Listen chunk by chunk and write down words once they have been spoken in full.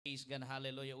Praise God,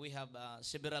 hallelujah. We have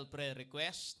several prayer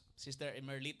requests. Sister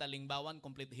Emerlita Lingbawan,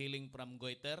 complete healing from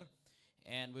goiter.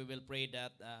 And we will pray that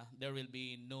there will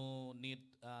be no need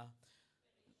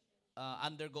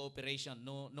undergo operation,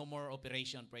 no more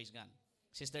operation, praise God.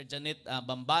 Sister Janet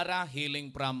Bambara,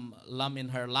 healing from lump in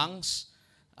her lungs.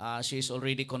 She is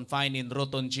already confined in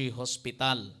Rotonji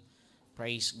Hospital.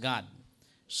 Praise God.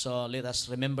 So let us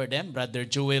remember them. Brother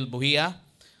Joel Buhia,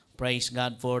 praise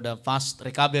God for the fast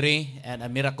recovery and a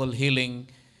miracle healing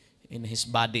in his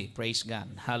body. Praise God.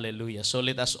 Hallelujah. So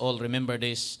let us all remember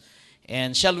this.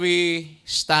 And shall we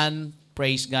stand?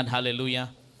 Praise God. Hallelujah.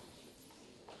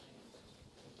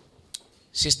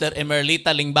 Sister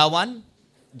Emerlita Lingbawan,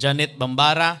 Janet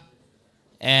Bambara,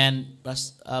 and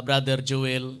Brother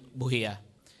Joel Buhia.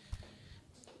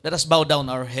 Let us bow down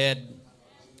our head.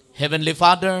 Heavenly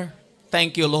Father,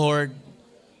 thank you, Lord,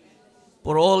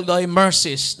 for all thy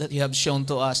mercies that you have shown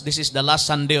to us. This is the last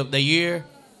Sunday of the year.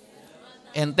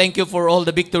 And thank you for all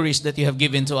the victories that you have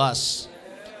given to us.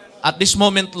 At this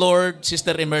moment, Lord,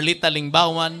 Sister Emerlita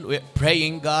Lingbawan, we're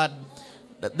praying, God,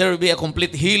 that there will be a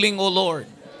complete healing, O Lord,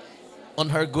 on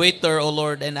her goiter, O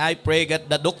Lord. And I pray that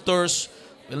the doctors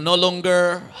will no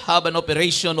longer have an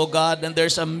operation, O God, and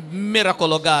there's a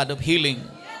miracle, O God, of healing.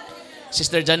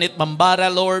 Sister Janet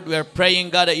Bambara, Lord, we are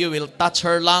praying, God, that you will touch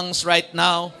her lungs right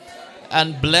now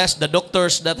and bless the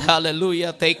doctors that,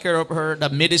 hallelujah, take care of her, the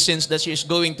medicines that she is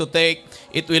going to take.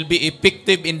 It will be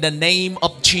effective in the name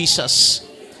of Jesus.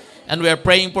 And we are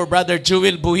praying for Brother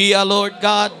Joel Buhia, Lord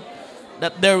God,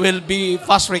 that there will be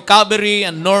fast recovery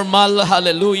and normal,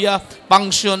 hallelujah,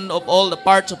 function of all the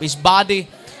parts of his body.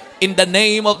 In the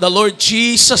name of the Lord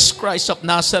Jesus Christ of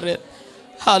Nazareth.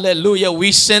 Hallelujah.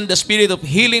 We send the spirit of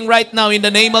healing right now in the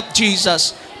name of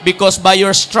Jesus, because by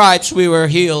your stripes we were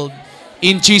healed.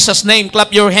 In Jesus' name,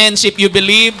 clap your hands if you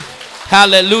believe.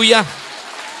 Hallelujah.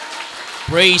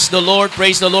 Praise the Lord,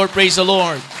 praise the Lord, praise the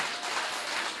Lord.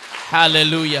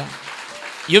 Hallelujah.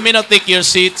 You may not take your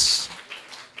seats.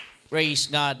 Praise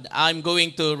God. I'm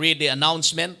going to read the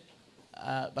announcement.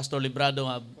 Pastor Librado.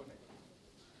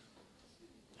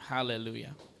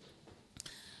 Hallelujah.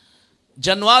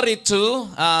 January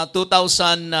 2,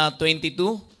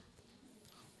 2022,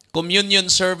 communion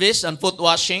service and foot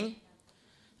washing.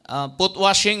 Foot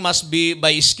washing must be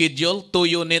by schedule, 2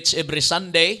 units every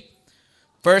Sunday.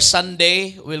 First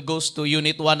Sunday will goes to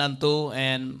unit 1 and 2,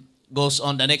 and goes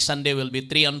on the next Sunday will be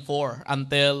 3 and 4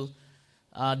 until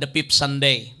the 5th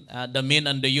Sunday. The men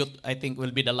and the youth, I think,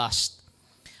 will be the last.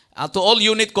 To all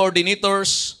unit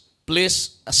coordinators,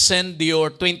 please send your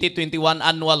 2021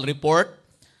 annual report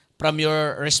from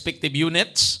your respective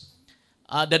units.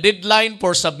 The deadline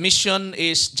for submission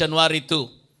is January 2,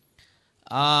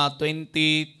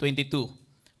 2022.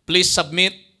 Please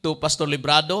submit to Pastor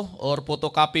Librado or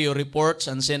photocopy your reports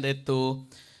and send it to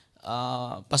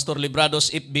Pastor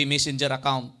Librado's FB Messenger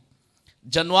account.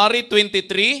 January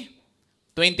 23,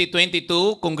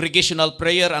 2022, congregational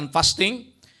prayer and fasting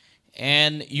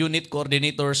and unit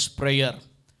coordinators prayer.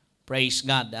 Praise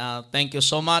God. Thank you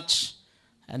so much.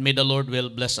 And may the Lord will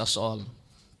bless us all.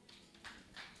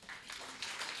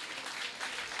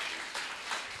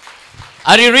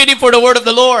 Are you ready for the word of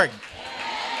the Lord?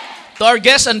 Yes. To our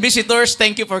guests and visitors,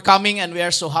 thank you for coming, and we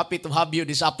are so happy to have you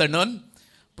this afternoon.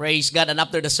 Praise God. And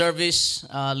after the service,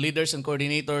 leaders and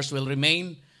coordinators will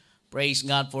remain. Praise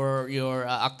God for your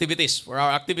activities, for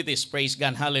our activities. Praise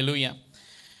God. Hallelujah.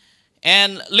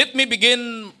 And let me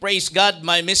begin, praise God,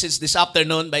 my message this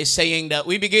afternoon by saying that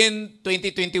we begin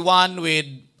 2021 with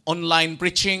online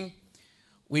preaching.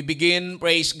 We begin,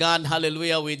 praise God,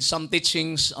 hallelujah, with some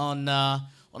teachings on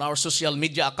our social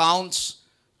media accounts,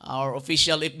 our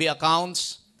official FB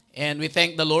accounts. And we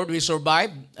thank the Lord we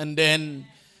survived. And then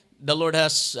the Lord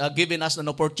has given us an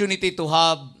opportunity to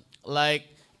have like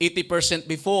 80%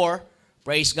 before,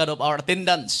 praise God, of our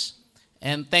attendance.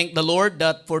 And thank the Lord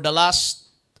that for the last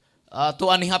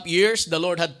 2.5 years, the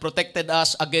Lord had protected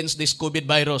us against this COVID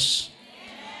virus.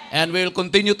 And we will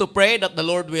continue to pray that the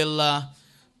Lord will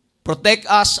protect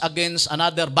us against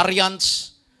another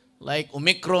variants like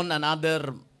Omicron and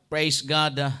other, praise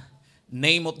God,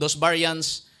 name of those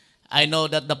variants. I know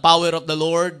that the power of the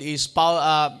Lord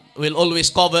will always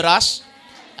cover us.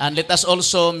 And let us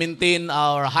also maintain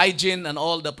our hygiene and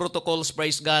all the protocols,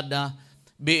 praise God,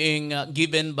 being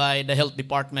given by the health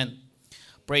department.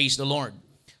 Praise the Lord.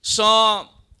 So,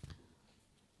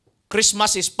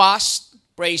 Christmas is past,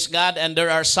 praise God, and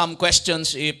there are some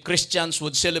questions if Christians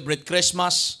would celebrate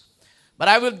Christmas. But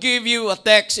I will give you a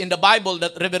text in the Bible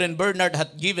that Reverend Bernard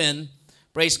had given,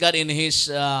 praise God, in his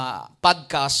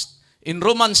podcast. In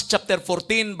Romans chapter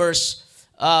 14, verse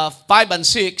 5 and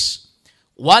 6,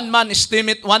 One man esteem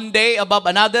it one day above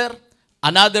another,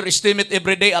 another esteem it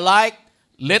every day alike.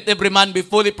 Let every man be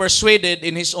fully persuaded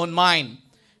in his own mind.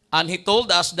 And he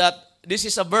told us that this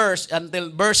is a verse until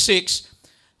verse 6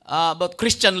 about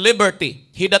Christian liberty.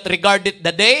 He that regardeth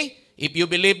the day, if you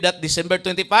believe that December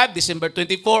 25, December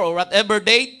 24, or whatever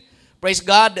date, praise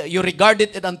God, you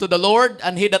regarded it unto the Lord,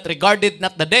 and he that regarded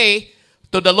not the day,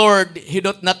 to the Lord, he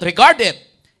doth not regard it.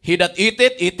 He that eat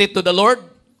it to the Lord.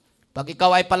 Pag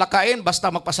ikaw ay palakain, basta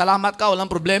magpasalamat ka,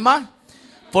 walang problema.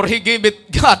 For he gave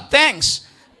it God thanks.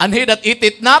 And he that eat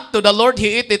it not, to the Lord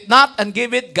he eat it not, and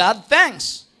give it God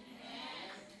thanks.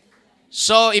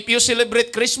 So, if you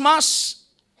celebrate Christmas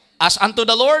as unto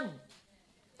the Lord,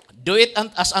 do it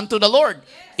as unto the Lord.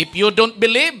 If you don't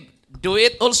believe, do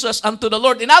it also as unto the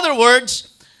Lord. In other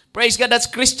words, praise God, that's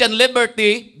Christian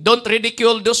liberty. Don't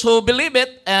ridicule those who believe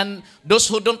it, and those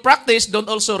who don't practice, don't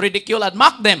also ridicule and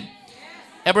mock them.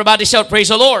 Everybody shout, praise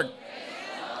the Lord.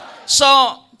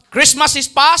 So, Christmas is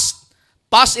past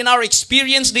in our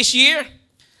experience this year,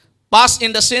 past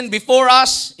in the sin before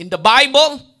us, in the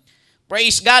Bible.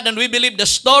 Praise God, and we believe the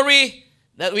story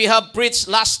that we have preached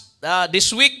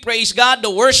this week, praise God,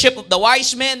 the worship of the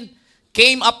wise men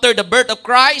came after the birth of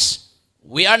Christ.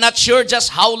 We are not sure just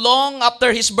how long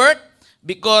after His birth,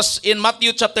 because in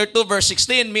Matthew chapter 2 verse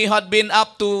 16, may had been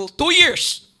up to 2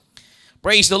 years.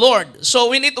 Praise the Lord.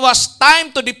 So when it was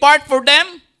time to depart for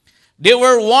them, they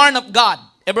were warned of God.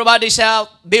 Everybody shout,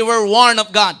 they were warned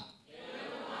of God.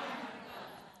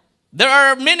 There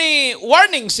are many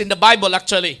warnings in the Bible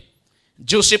actually.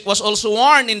 Joseph was also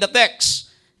warned in the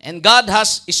text. And God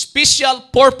has special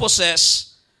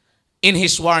purposes in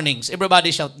His warnings. Everybody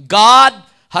shout, God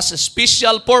has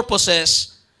special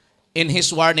purposes in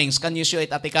His warnings. Can you show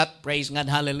it, Atikat? Praise God,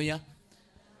 hallelujah.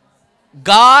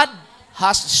 God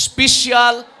has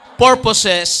special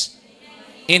purposes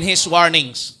in His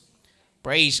warnings.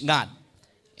 Praise God.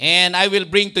 And I will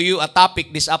bring to you a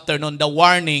topic this afternoon, the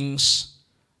warnings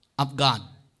of God.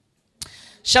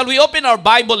 Shall we open our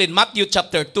Bible in Matthew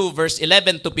chapter 2, verse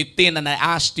 11 to 15, and I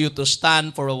asked you to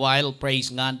stand for a while. Praise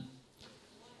God.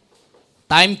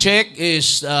 Time check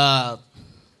is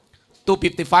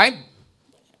 2:55,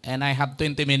 and I have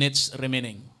 20 minutes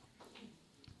remaining.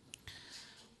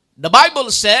 The Bible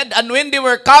said, and when they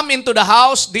were come into the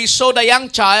house, they saw the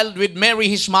young child with Mary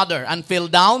his mother, and fell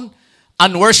down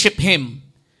and worshipped Him.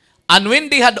 And when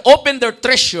they had opened their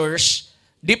treasures,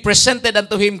 they presented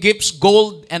unto Him gifts,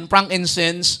 gold and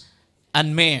frankincense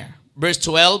and myrrh. Verse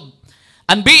 12,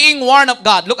 and being warned of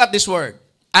God, look at this word,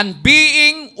 and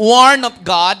being warned of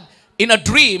God in a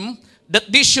dream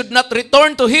that they should not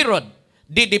return to Herod,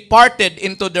 they departed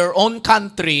into their own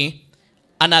country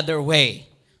another way.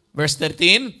 Verse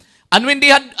 13, and when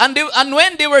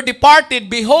they were departed,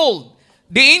 behold,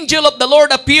 the angel of the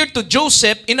Lord appeared to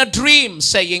Joseph in a dream,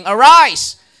 saying,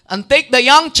 arise, and take the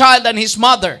young child and his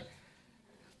mother,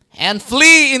 and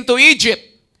flee into Egypt,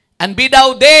 and be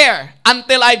thou there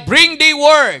until I bring thee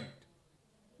word.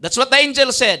 That's what the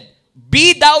angel said.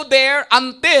 Be thou there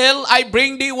until I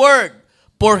bring thee word.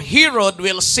 For Herod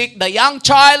will seek the young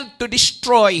child to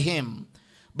destroy him.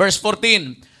 Verse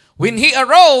 14. When he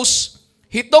arose,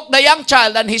 he took the young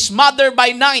child and his mother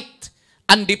by night,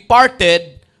 and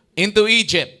departed into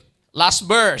Egypt. Last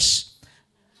verse.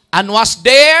 And was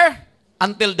there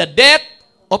until the death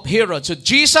of Herod. So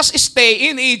Jesus stayed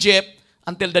in Egypt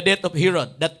until the death of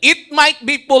Herod, that it might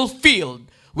be fulfilled,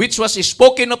 which was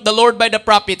spoken of the Lord by the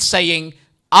prophet, saying,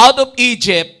 out of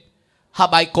Egypt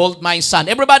have I called my son.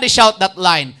 Everybody shout that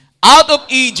line. Out of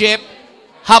Egypt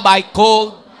have I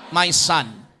called my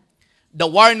son. The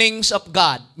warnings of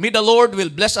God. May the Lord will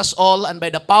bless us all, and by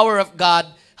the power of God,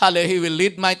 hallelujah, He will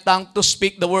lead my tongue to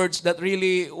speak the words that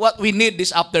really what we need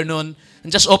this afternoon.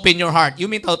 And just open your heart. You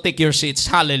may now take your seats.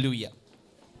 Hallelujah.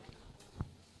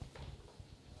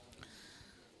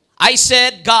 I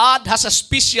said God has a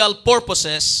special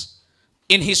purposes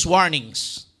in His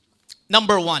warnings.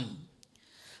 Number one,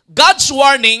 God's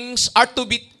warnings are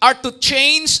to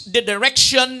change the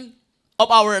direction of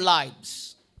our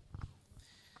lives.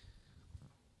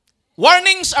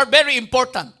 Warnings are very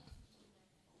important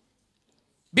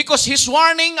because His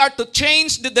warning are to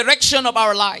change the direction of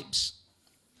our lives.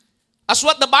 As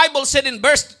what the Bible said in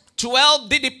verse 12,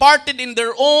 they departed in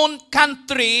their own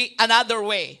country another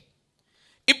way.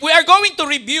 If we are going to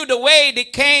review the way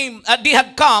they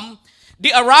had come,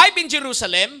 they arrived in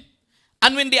Jerusalem,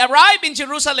 and when they arrived in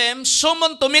Jerusalem,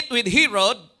 summoned to meet with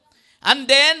Herod, and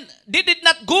then they did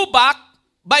not go back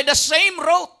by the same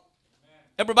road.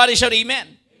 Everybody shout amen.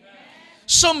 Amen.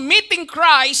 So meeting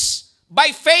Christ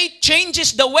by faith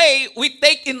changes the way we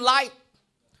take in life.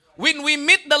 When we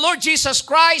meet the Lord Jesus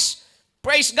Christ,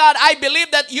 Praise God, I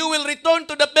believe that you will return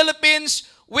to the Philippines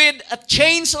with a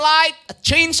changed life, a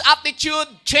changed attitude,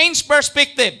 changed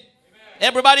perspective. Amen.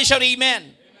 Everybody shout amen.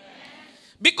 Amen.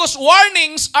 Because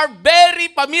warnings are very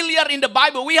familiar in the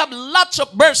Bible. We have lots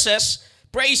of verses,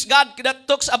 praise God, that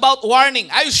talks about warning.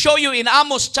 I will show you in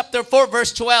Amos chapter 4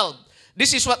 verse 12.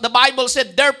 This is what the Bible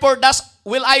said. Therefore thus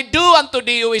will I do unto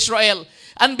thee, O Israel.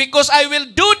 And because I will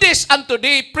do this unto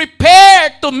thee,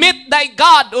 prepare to meet thy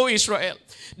God, O Israel.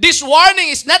 This warning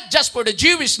is not just for the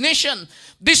Jewish nation.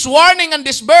 This warning and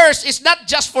this verse is not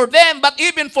just for them, but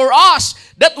even for us,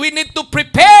 that we need to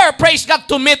prepare, praise God,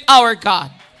 to meet our God.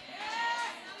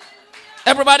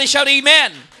 Everybody shout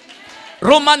amen.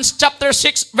 Romans chapter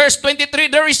 6 verse 23,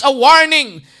 there is a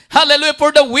warning. Hallelujah.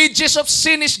 For the wages of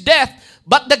sin is death,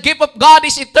 but the gift of God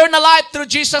is eternal life through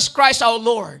Jesus Christ our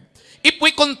Lord. If we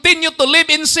continue to live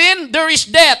in sin, there is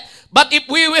death. But if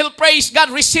we will, praise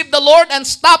God, receive the Lord and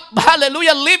stop,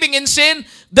 hallelujah, living in sin,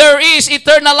 there is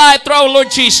eternal life through our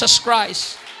Lord Jesus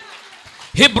Christ.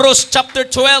 Hebrews chapter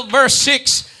 12 verse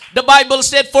 6, the Bible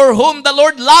said, for whom the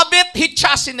Lord loveth, He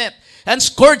chasteneth, and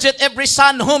scourgeth every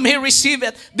son whom He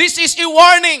receiveth. This is a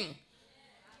warning.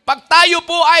 Pag tayo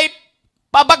po ay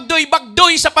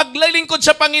pabagdoy-bagdoy sa paglilingkod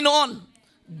sa Panginoon,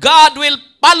 God will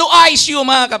paluais you,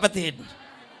 mga kapatid.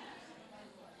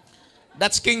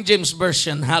 That's King James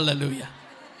Version. Hallelujah.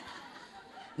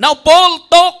 Now, Paul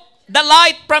took the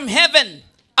light from heaven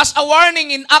as a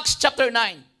warning in Acts chapter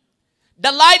 9.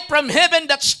 The light from heaven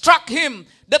that struck him,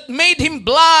 that made him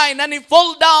blind, and he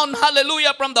fall down,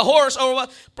 hallelujah, from the horse, or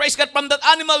praise God, from that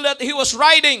animal that he was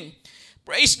riding.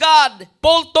 Praise God.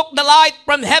 Paul took the light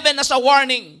from heaven as a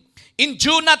warning. In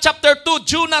Jonah chapter 2,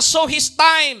 Jonah saw his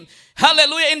time,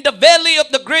 hallelujah, in the belly of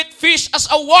the great fish as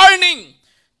a warning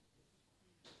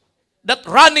that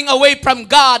running away from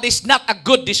God is not a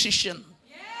good decision.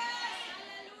 Yes.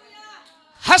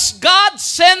 Has God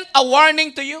sent a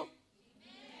warning to you? Amen.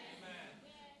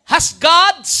 Has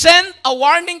God sent a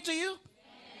warning to you?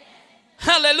 Yes.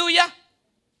 Hallelujah.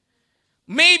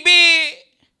 Maybe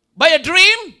by a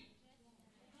dream?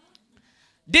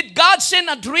 Did God send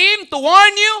a dream to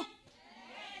warn you?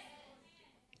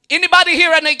 Anybody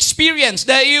here an experience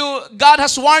that God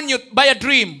has warned you by a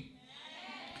dream?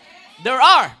 There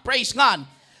are. Praise God.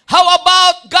 How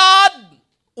about God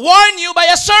warn you by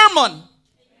a sermon?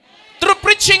 Through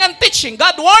preaching and teaching,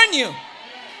 God warn you.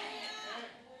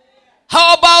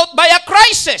 How about by a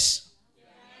crisis?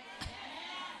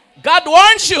 God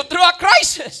warns you through a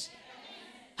crisis.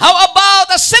 How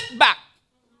about a setback?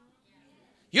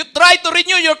 You try to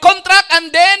renew your contract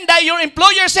and then your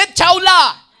employer said,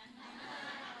 "Chawla,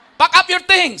 pack up your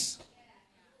things."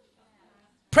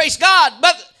 Praise God.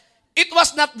 But it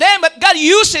was not them, but God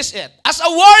uses it as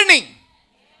a warning.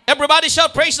 Everybody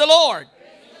shout, praise the Lord.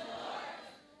 Praise the Lord.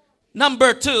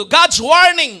 Number 2, God's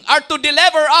warning are to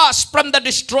deliver us from the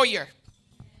destroyer.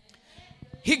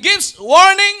 He gives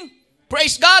warning,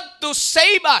 praise God, to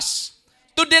save us,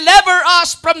 to deliver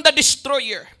us from the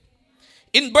destroyer.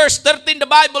 In verse 13, the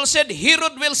Bible said,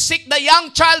 Herod will seek the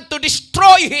young child to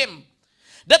destroy him.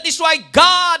 That is why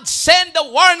God sent the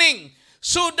warning,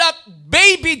 so that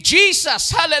baby Jesus,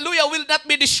 hallelujah, will not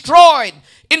be destroyed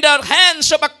in the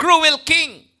hands of a cruel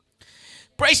king.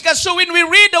 Praise God. So when we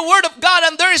read the Word of God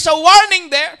and there is a warning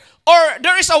there, or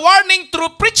there is a warning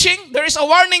through preaching, there is a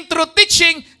warning through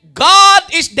teaching, God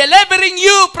is delivering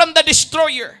you from the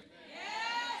destroyer.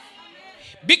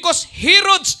 Because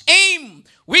Herod's aim,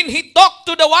 when he talked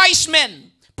to the wise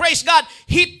men, praise God,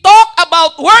 he talked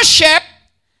about worship,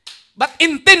 but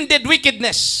intended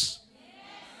wickedness.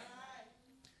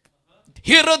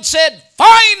 Herod said,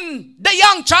 find the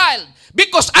young child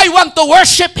because I want to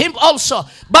worship him also.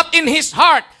 But in his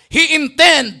heart, he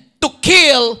intended to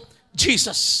kill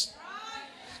Jesus.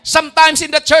 Sometimes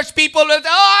in the church, people will say,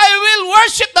 I will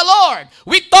worship the Lord.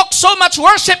 We talk so much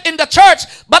worship in the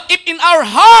church, but if in our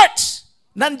hearts,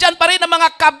 nandyan pa rin ang mga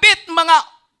kabit,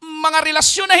 mga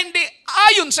relasyon na hindi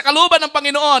ayon sa kalooban ng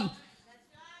Panginoon.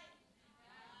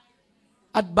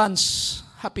 Advance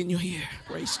Happy New Year.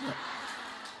 Praise God.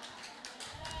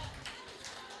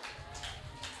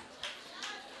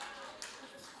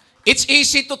 It's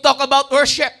easy to talk about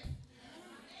worship.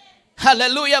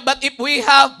 Hallelujah. But if we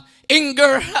have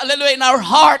anger, hallelujah, in our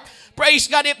heart, praise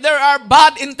God, if there are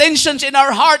bad intentions in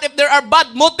our heart, if there are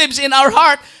bad motives in our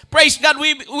heart, praise God,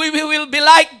 we will be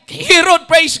like Herod,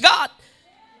 praise God.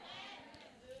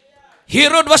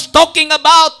 Herod was talking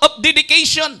about of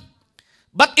dedication,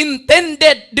 but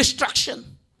intended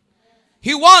destruction.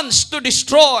 He wants to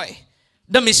destroy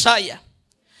the Messiah.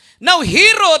 Now,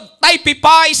 Herod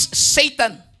typifies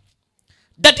Satan,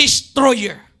 the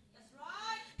destroyer.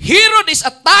 Herod is a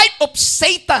type of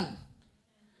Satan.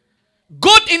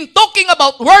 Good in talking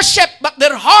about worship, but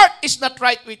their heart is not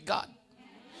right with God.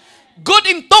 Good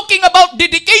in talking about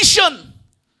dedication,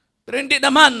 pero hindi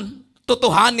naman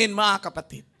tutuhanin, mga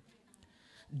kapatid.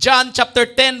 John chapter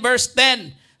 10 verse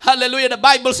 10. Hallelujah. The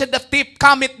Bible said, the thief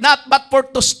cometh not but for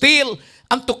to steal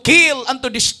and to kill and to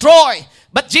destroy.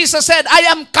 But Jesus said, I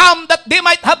am come that they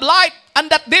might have life and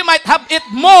that they might have it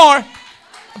more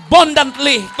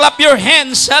abundantly. Clap your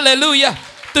hands. Hallelujah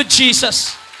to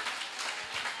Jesus.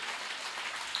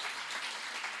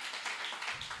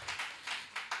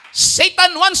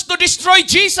 Satan wants to destroy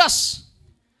Jesus.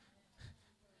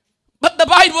 But the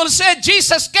Bible said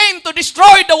Jesus came to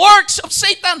destroy the works of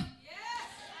Satan.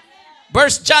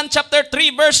 John chapter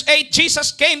 3 verse 8,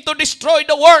 Jesus came to destroy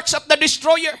the works of the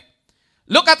destroyer.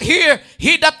 Look at here,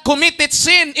 he that committed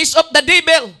sin is of the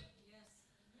devil.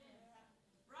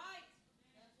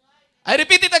 I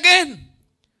repeat it again.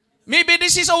 Maybe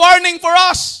this is a warning for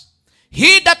us.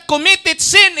 He that committed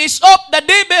sin is of the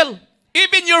devil.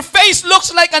 Even your face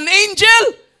looks like an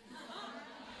angel.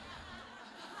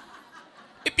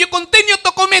 If you continue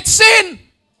to commit sin,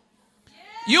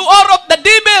 you are of the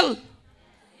devil.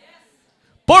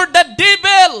 For the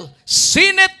devil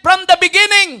sinned from the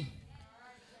beginning.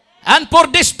 And for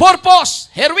this purpose,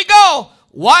 here we go.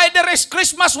 Why there is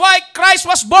Christmas? Why Christ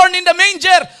was born in the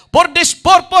manger? For this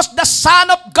purpose, the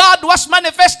Son of God was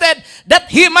manifested, that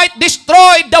He might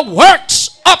destroy the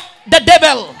works of the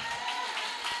devil.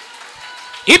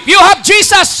 If you have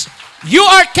Jesus, you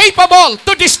are capable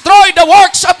to destroy the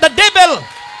works of the devil.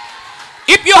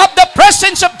 If you have the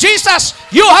presence of Jesus,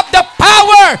 you have the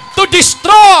power to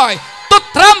destroy, to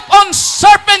tramp on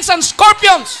serpents and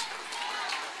scorpions.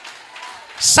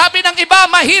 Sabi ng iba,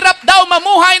 mahirap daw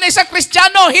mamuhay na isang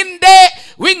Kristiyano. Hindi.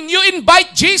 When you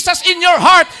invite Jesus in your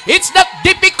heart, it's not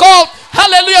difficult,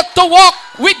 hallelujah, to walk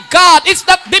with God. It's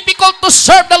not difficult to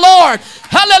serve the Lord.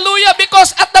 Hallelujah,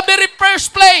 because at the very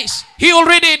first place, He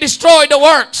already destroyed the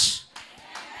works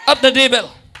of the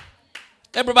devil.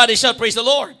 Everybody shout, praise the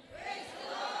Lord. Praise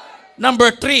the Lord.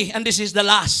 Number 3, and this is the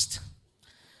last.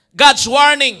 God's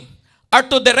warning are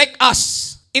to direct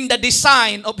us in the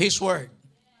design of His Word.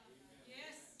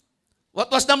 What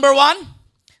was number 1?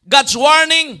 God's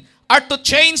warning are to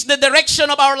change the direction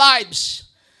of our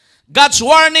lives. God's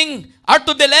warning are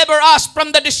to deliver us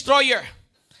from the destroyer.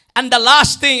 And the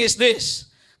last thing is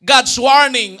this. God's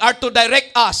warning are to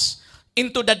direct us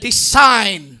into the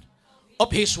design of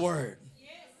His Word.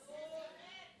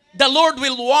 The Lord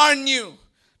will warn you.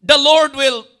 The Lord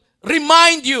will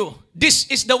remind you,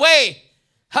 this is the way.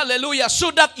 Hallelujah.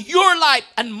 So that your life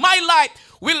and my life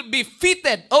will be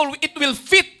fitted, or it will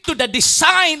fit to the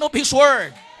design of His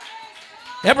Word.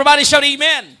 Everybody shout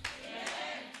amen.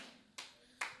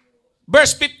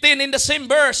 Verse 15 in the same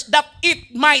verse, that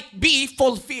it might be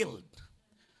fulfilled.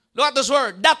 Look at this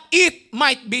word, that it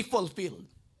might be fulfilled.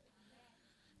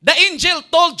 The angel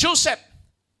told Joseph,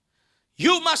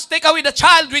 you must take away the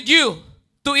child with you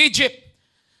to Egypt,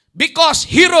 because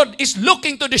Herod is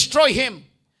looking to destroy him.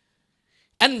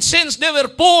 And since they were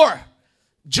poor,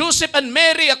 Joseph and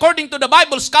Mary, according to the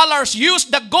Bible scholars,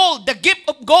 used the gold, the gift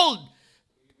of gold,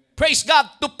 praise God,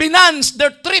 to finance their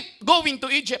trip going to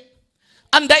Egypt.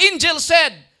 And the angel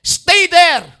said, stay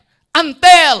there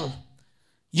until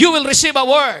you will receive a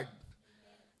word.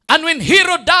 And when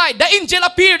Herod died, the angel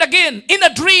appeared again in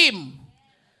a dream.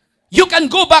 You can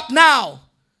go back now,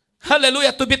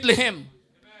 hallelujah, to Bethlehem.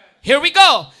 Here we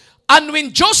go. And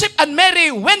when Joseph and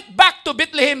Mary went back to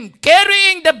Bethlehem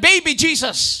carrying the baby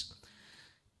Jesus,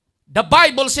 the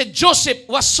Bible said Joseph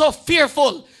was so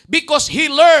fearful because he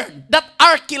learned that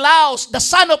Archelaus, the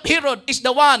son of Herod, is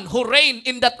the one who reigned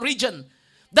in that region.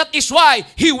 That is why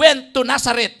he went to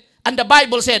Nazareth. And the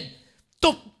Bible said,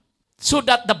 so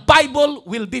that the Bible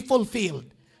will be fulfilled,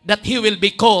 that he will be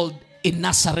called a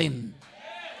Nazarene.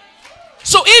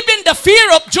 So even the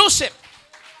fear of Joseph,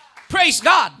 praise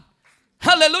God,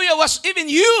 hallelujah, was even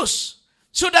used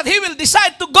so that he will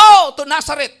decide to go to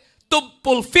Nazareth to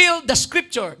fulfill the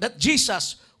scripture that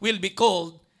Jesus will be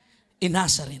called a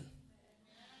Nazarene.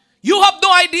 You have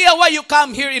no idea why you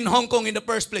come here in Hong Kong in the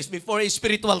first place before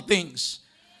spiritual things.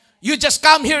 You just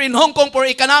come here in Hong Kong for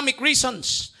economic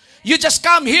reasons. You just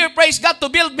come here, praise God, to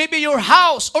build maybe your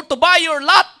house or to buy your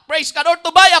lot, praise God, or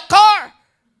to buy a car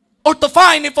or to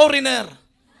find a foreigner.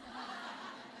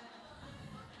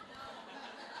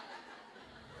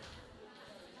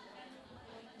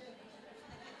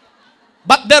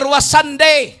 But there was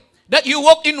Sunday that you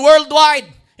walk in worldwide,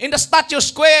 in the Statue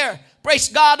Square, praise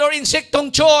God, or in Sek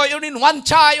Tong Choi, or in Wan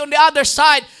Chai on the other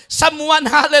side. Someone,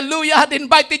 hallelujah, had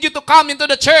invited you to come into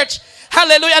the church.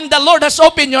 Hallelujah, and the Lord has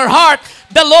opened your heart.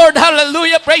 The Lord,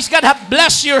 hallelujah, praise God, have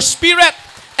blessed your spirit.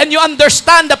 and you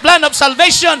understand the plan of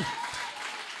salvation.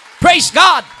 Praise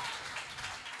God.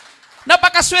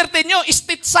 Napakaswerte nyo,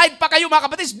 stateside pa kayo mga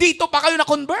kapatid, dito pa kayo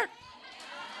na-convert.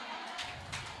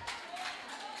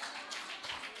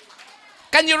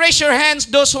 Can you raise your hands,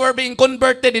 those who are being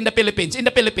converted in the Philippines? In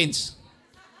the Philippines.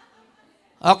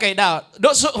 Okay, now,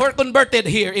 those who are converted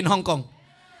here in Hong Kong.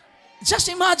 Just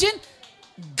imagine,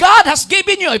 God has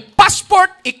given you a passport,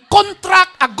 a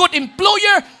contract, a good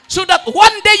employer, so that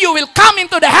one day you will come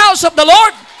into the house of the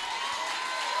Lord.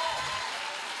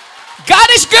 God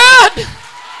is good.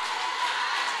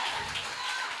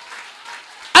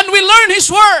 And we learn His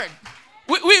Word.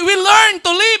 We learn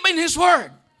to live in His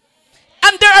Word.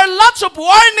 And there are lots of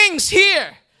warnings here,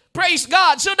 praise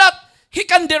God, so that He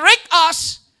can direct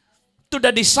us to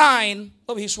the design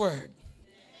of His Word.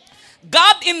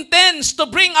 God intends to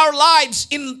bring our lives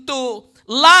into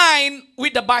line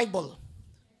with the Bible.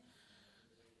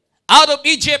 Out of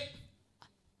Egypt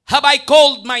have I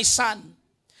called my son.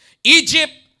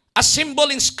 Egypt, a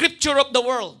symbol in Scripture of the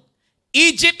world.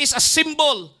 Egypt is a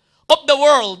symbol of the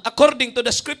world according to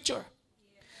the Scripture.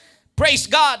 Praise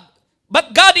God.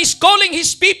 But God is calling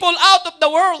His people out of the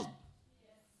world.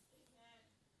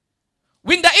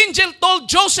 When the angel told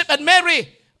Joseph and Mary,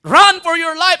 run for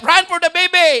your life, run for the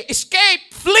baby, escape,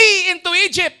 flee into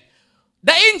Egypt.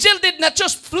 The angel did not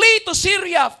just flee to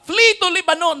Syria, flee to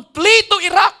Lebanon, flee to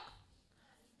Iraq.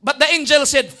 But the angel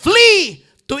said, flee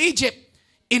to Egypt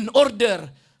in order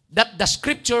that the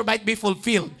Scripture might be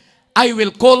fulfilled. I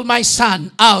will call my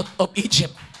son out of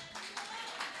Egypt.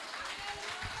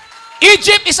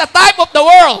 Egypt is a type of the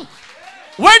world.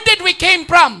 Where did we came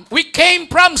from? We came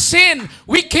from sin.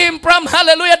 We came from,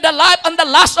 hallelujah, the life and the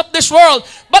lust of this world.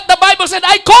 But the Bible said,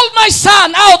 I called my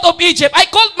son out of Egypt. I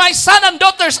called my son and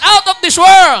daughters out of this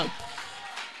world.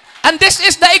 And this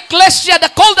is the ecclesia, the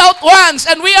called out ones.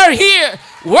 And we are here,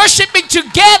 worshiping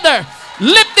together,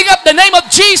 lifting up the name of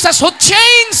Jesus who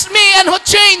changed me and who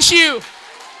changed you.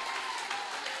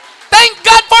 Thank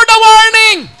God for the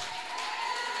warning.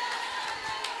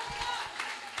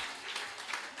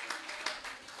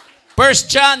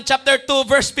 First John chapter 2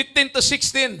 verse 15 to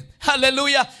 16.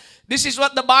 Hallelujah. This is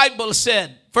what the Bible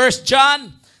said. First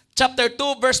John chapter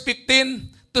 2 verse 15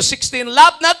 to 16.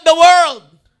 Love not the world.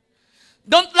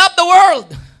 Don't love the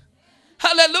world.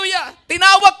 Hallelujah.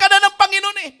 Tinawag ka na ng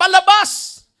Panginoon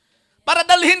palabas para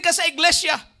dalhin ka sa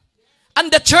iglesia. And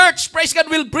the church, praise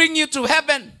God, will bring you to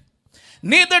heaven.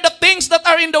 Neither the things that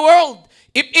are in the world.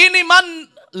 If any man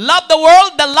love the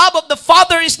world, the love of the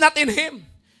Father is not in him.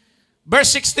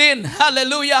 Verse 16,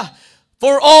 hallelujah.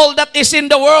 For all that is in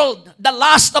the world, the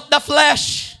lust of the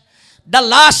flesh, the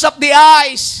lust of the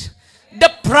eyes,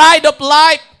 the pride of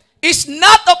life, is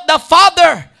not of the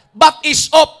Father, but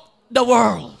is of the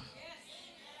world.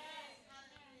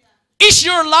 Is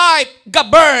your life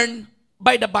governed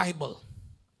by the Bible?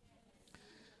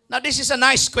 Now this is a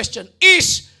nice question.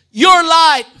 Is your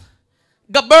life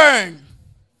governed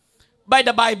by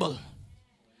the Bible?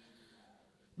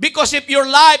 Because if your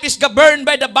life is governed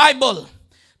by the Bible,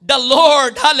 the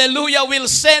Lord, hallelujah, will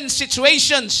send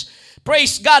situations,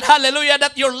 praise God, hallelujah,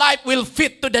 that your life will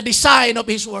fit to the design of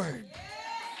His Word.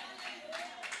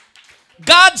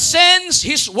 God sends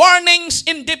His warnings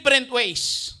in different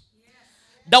ways.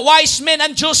 The wise men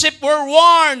and Joseph were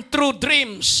warned through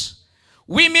dreams.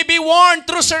 We may be warned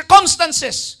through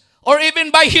circumstances or even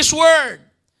by His Word.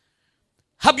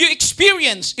 Have you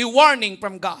experienced a warning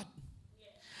from God?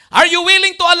 Are you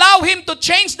willing to allow Him to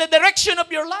change the direction of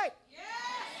your life?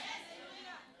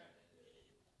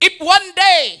 If one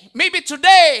day, maybe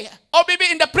today, or maybe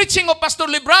in the preaching of Pastor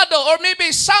Librado, or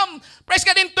maybe some, praise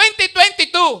God, in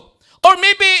 2022, or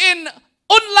maybe in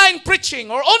online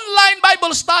preaching or online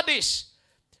Bible studies,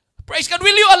 praise God,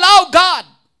 will you allow God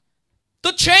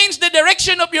to change the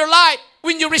direction of your life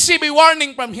when you receive a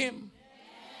warning from Him?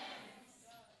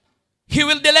 He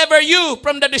will deliver you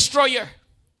from the destroyer.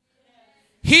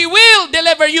 He will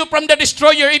deliver you from the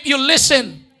destroyer if you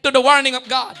listen to the warning of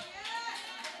God.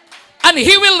 And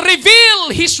He will reveal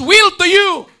His will to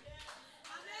you.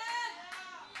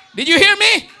 Did you hear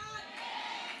me?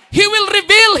 He will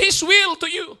reveal His will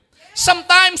to you.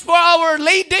 Sometimes for our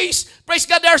ladies, praise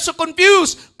God, they are so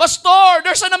confused. Pastor,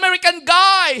 there's an American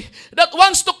guy that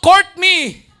wants to court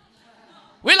me.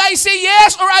 Will I say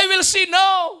yes or I will say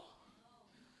no?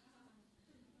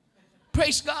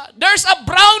 Praise God. There's a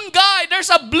brown guy. There's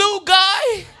a blue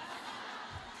guy.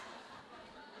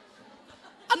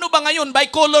 Ano ba ngayon?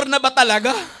 Bicolor na ba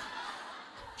talaga?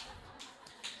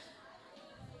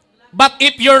 But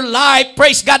if your life,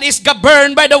 praise God, is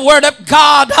governed by the Word of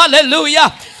God, hallelujah,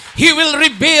 He will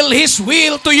reveal His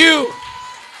will to you.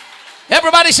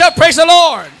 Everybody shout, praise the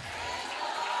Lord.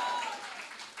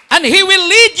 And He will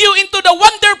lead you into the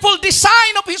wonderful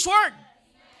design of His Word.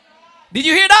 Did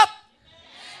you hear that?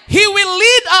 He will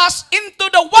lead us into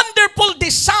the wonderful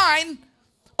design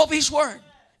of His Word.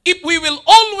 If we will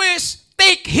always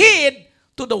take heed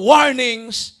to the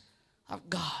warnings of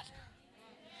God.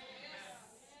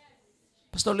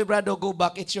 Pastor Librado, go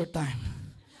back. It's your time.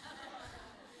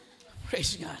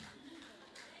 Praise God.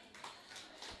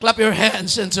 Clap your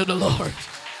hands unto the Lord.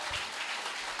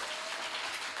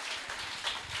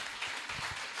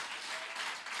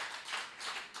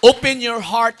 Open your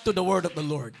heart to the word of the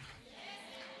Lord.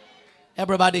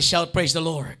 Everybody shout, praise the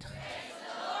Lord.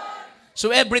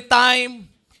 So every time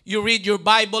you read your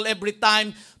Bible, every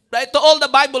time, to all the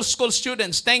Bible school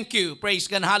students, thank you. Praise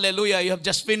God, hallelujah. You have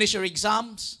just finished your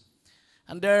exams.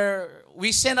 And there,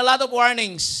 we send a lot of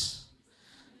warnings.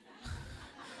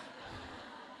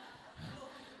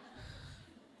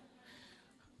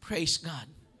 Praise God.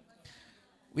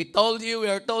 We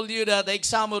are told you that the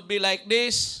exam would be like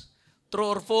this. True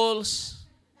or false.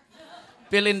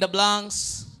 Fill in the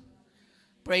blanks.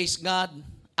 Praise God.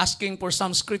 Asking for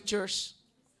some scriptures.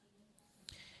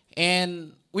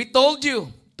 And we told you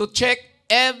to check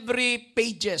every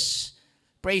pages.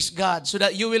 Praise God. So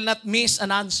that you will not miss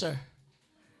an answer.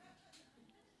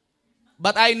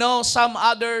 But I know some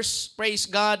others, praise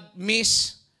God,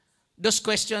 miss those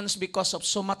questions because of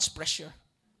so much pressure.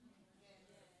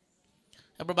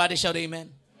 Everybody shout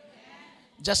amen.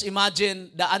 Just imagine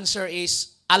the answer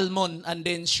is almond and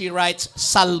then she writes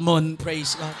salmon.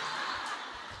 Praise God.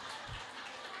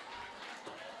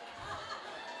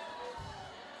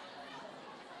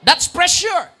 That's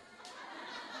pressure.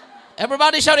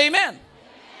 Everybody shout amen.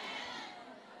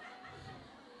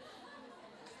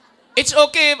 It's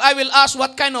okay if I will ask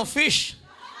what kind of fish.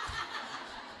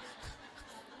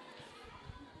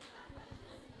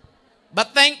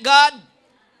 But thank God,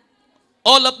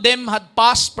 all of them had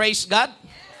passed, praise God.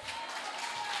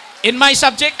 In my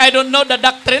subject, I don't know the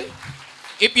doctrine,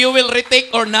 if you will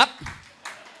retake or not.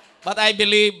 But I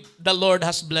believe the Lord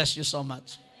has blessed you so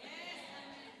much.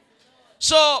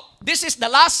 So, this is the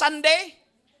last Sunday,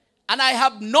 and I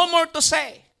have no more to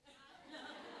say.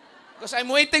 Because I'm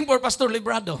waiting for Pastor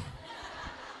Librado.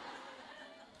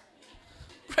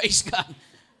 Praise God.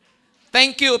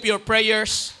 Thank you of your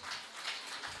prayers.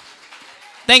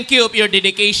 Thank you of your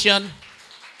dedication.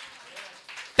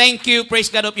 Thank you, praise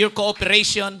God, of your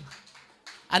cooperation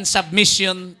and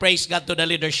submission, praise God, to the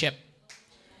leadership.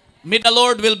 May the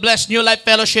Lord will bless New Life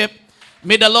Fellowship.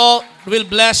 May the Lord will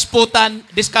bless Putan,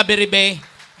 Discovery Bay,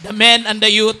 the men and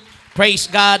the youth. Praise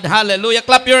God. Hallelujah.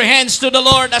 Clap your hands to the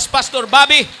Lord as Pastor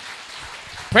Bobby,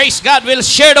 praise God, will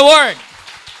share the word.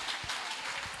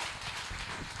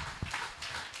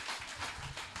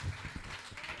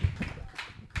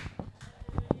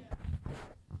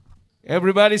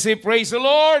 Everybody say, praise the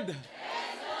Lord. Praise the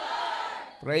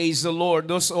Lord. Praise the Lord.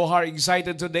 Those who are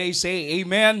excited today, say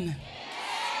amen. Amen.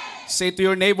 Say to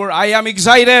your neighbor, I am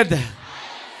excited.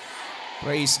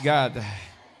 Praise God.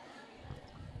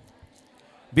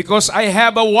 Because I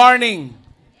have a warning.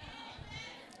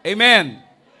 Amen.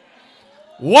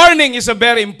 Warning is a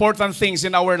very important thing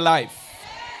in our life.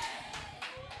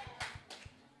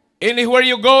 Anywhere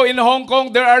you go in Hong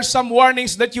Kong, there are some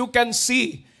warnings that you can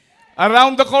see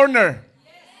around the corner.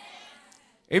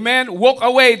 Amen. Walk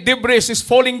away. Debris is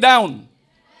falling down.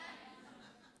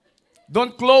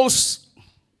 Don't close.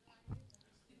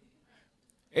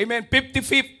 Amen. 50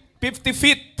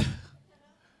 feet.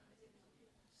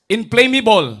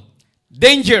 Inflammable.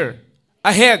 Danger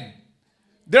ahead.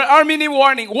 There are many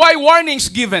warnings. Why warnings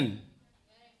given?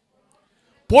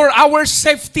 For our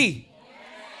safety.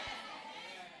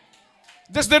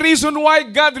 That's the reason why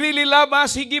God really loves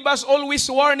us. He gives us always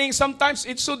warning. Sometimes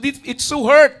it's so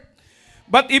hurt.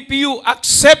 But if you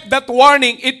accept that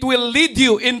warning, it will lead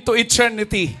you into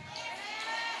eternity.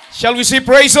 Shall we say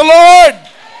praise the Lord?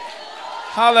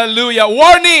 Hallelujah.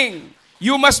 Warning.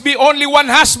 You must be only one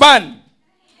husband.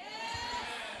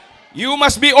 You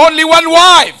must be only one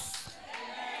wife.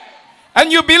 And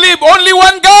you believe only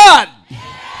one God.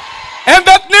 And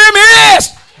that name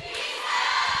is...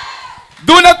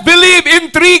 Do not believe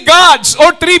in three gods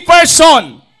or three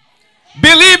persons.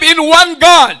 Believe in one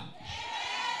God.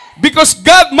 Because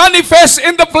God manifests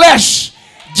in the flesh,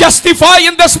 justify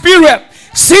in the spirit,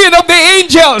 seen of the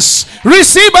angels,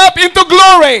 receive up into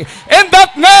glory. And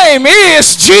that name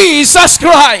is Jesus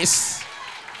Christ.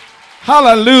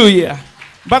 Hallelujah.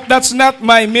 But that's not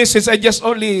my message. I just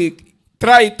only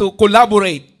try to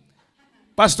collaborate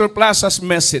Pastor Plaza's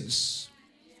message.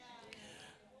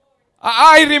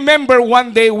 I remember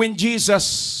one day when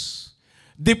Jesus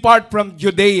departed from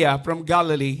Judea, from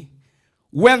Galilee,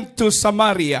 went to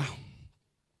Samaria.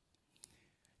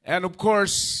 And of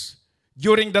course,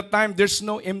 during that time, there's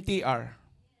no MTR.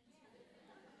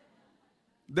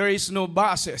 There is no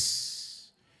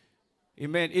buses.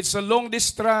 Amen. It's a long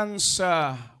distance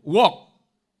walk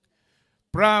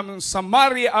from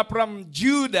Samaria, from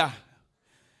Judea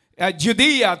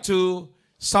to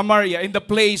Samaria in the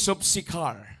place of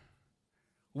Sychar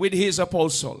with his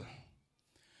apostle.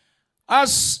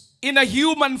 As in a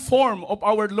human form of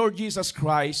our Lord Jesus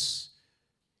Christ,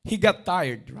 he got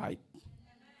tired, right?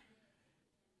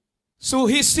 So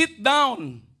he sit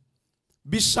down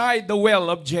beside the well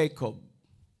of Jacob.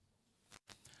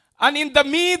 And in the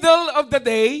middle of the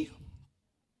day,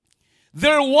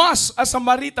 there was a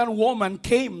Samaritan woman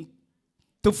came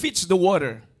to fetch the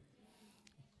water.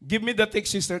 Give me the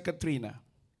text, Sister Katrina.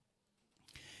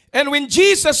 And when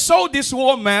Jesus saw this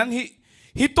woman,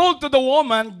 he told to the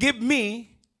woman, give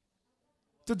me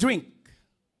to drink.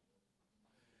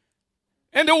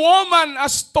 And the woman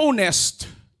astonished,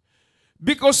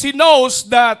 because he knows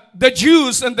that the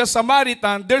Jews and the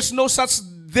Samaritan, there's no such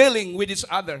dealing with each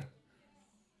other.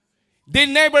 They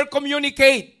never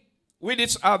communicate with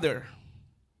each other.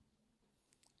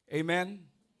 Amen.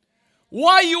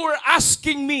 Why you are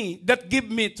asking me that give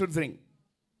me to drink?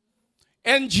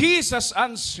 And Jesus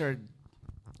answered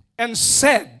and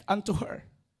said unto her,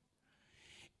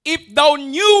 if thou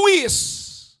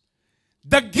knewest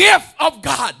the gift of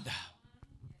God,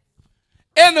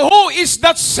 and who is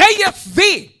that saith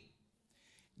thee,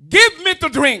 give me to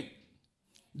drink,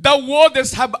 thou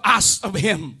wouldest have asked of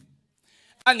him,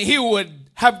 and he would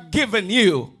have given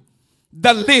you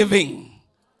the living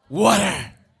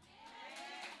water.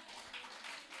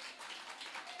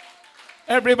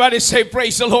 Everybody say,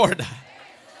 praise the Lord.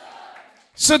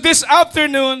 So this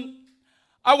afternoon,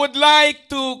 I would like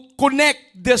to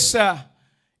connect this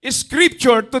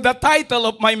scripture to the title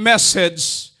of my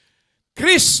message,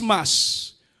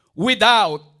 Christmas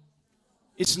Without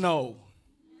Snow.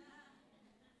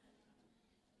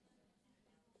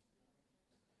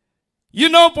 You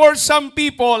know, for some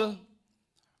people,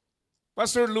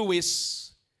 Pastor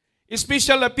Louis,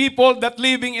 especially people that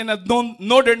living in a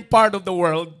northern part of the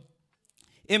world,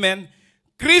 amen,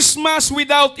 Christmas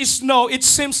without snow, it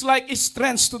seems like it's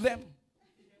strange to them.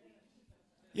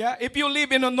 Yeah, if you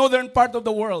live in a northern part of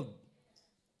the world.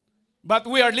 But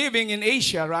we are living in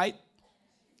Asia, right?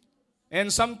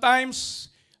 And sometimes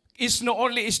it's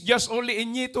just only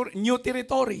in new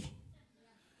territory.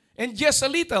 And just a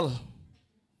little.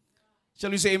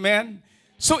 Shall we say amen?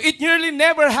 So it nearly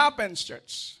never happens,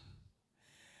 church.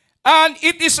 And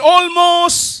it is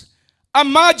almost a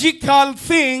magical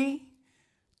thing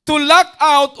to look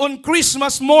out on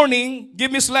Christmas morning,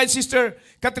 give me slide, Sister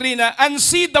Katrina, and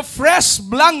see the fresh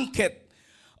blanket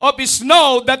of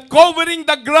snow that covering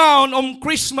the ground on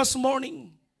Christmas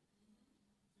morning.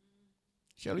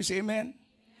 Shall we say amen?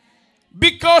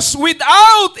 Because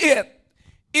without it,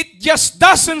 it just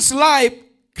doesn't like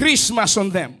Christmas on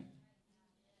them,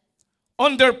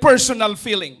 on their personal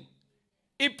feeling.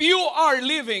 If you are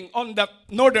living on that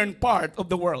northern part of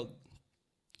the world,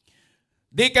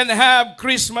 they can have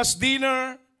Christmas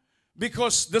dinner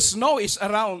because the snow is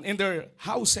around in their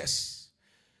houses.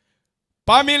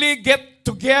 Family get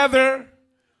together,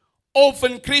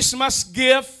 open Christmas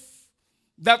gift.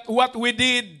 That's what we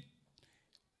did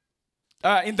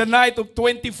in the night of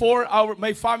 24.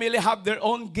 My family have their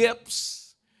own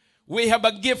gifts. We have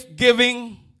a gift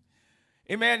giving.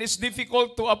 Amen. It's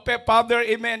difficult to a father.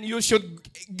 Amen. You should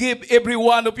give every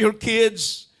one of your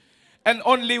kids. And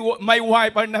only my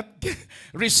wife are not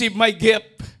receive my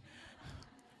gift.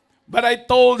 But I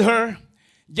told her,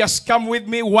 just come with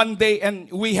me one day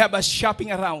and we have a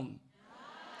shopping around.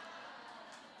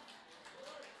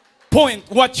 Point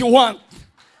what you want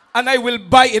and I will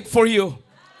buy it for you.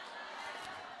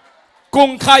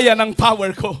 Kung kaya ng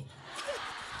power ko.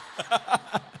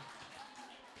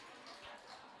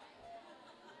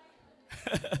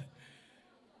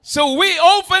 So we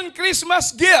open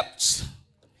Christmas gifts.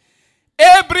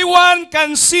 Everyone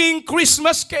can sing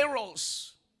Christmas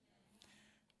carols.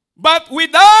 But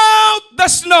without the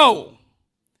snow,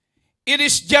 it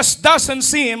just doesn't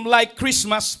seem like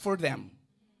Christmas for them.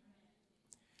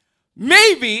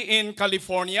 Maybe in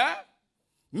California,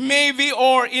 maybe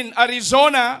or in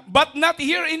Arizona, but not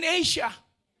here in Asia.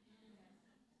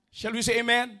 Shall we say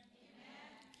amen? Amen.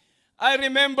 I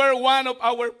remember one of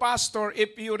our pastor,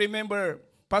 if you remember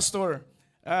Pastor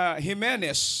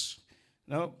Jimenez,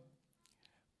 no?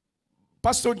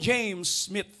 Pastor James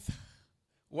Smith,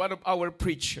 one of our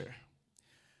preacher.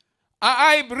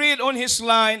 I've read on his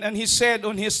line and he said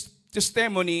on his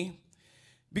testimony,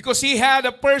 because he had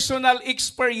a personal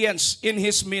experience in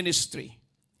his ministry.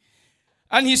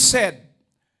 And he said,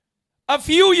 A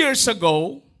few years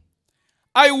ago,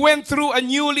 I went through a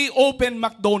newly opened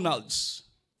McDonald's.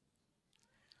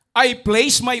 I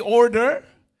placed my order,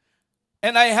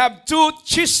 and I have 2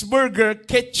 cheeseburger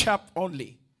ketchup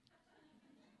only.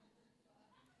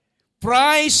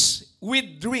 Price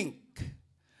with drink.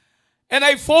 And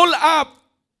I pull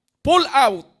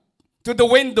out to the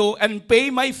window and pay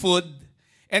my food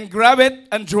and grab it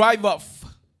and drive off.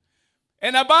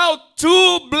 And about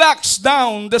 2 blocks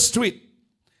down the street,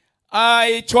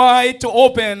 I tried to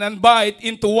open and bite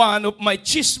into one of my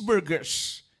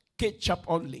cheeseburgers, ketchup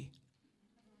only.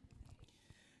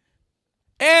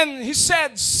 And he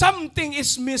said, something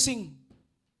is missing.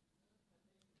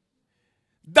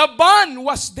 The bun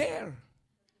was there.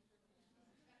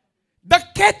 The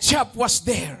ketchup was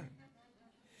there.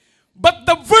 But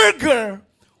the burger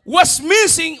was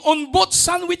missing on both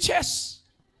sandwiches.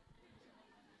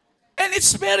 And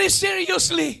it's very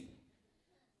seriously.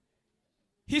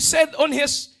 He said on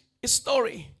his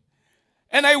story.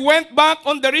 And I went back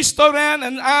on the restaurant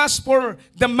and asked for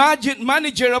the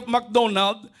manager of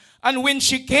McDonald's. And when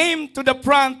she came to the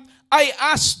front, I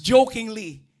asked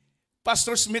jokingly,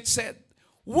 Pastor Smith said,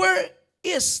 where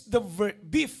is the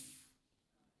beef?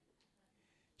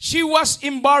 She was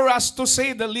embarrassed to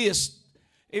say the least.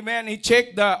 Amen. He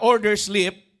checked the order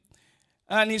slip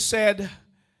and he said,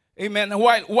 amen,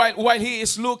 while he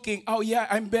is looking, oh yeah,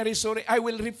 I'm very sorry, I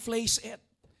will replace it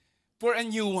for a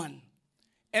new one.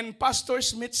 And Pastor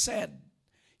Smith said,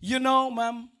 you know,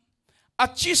 ma'am, a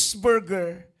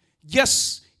cheeseburger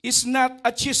just is not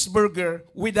a cheeseburger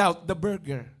without the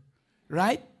burger.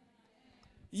 Right?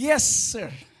 Yes,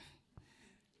 sir.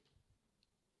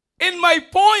 And my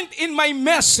point in my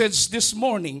message this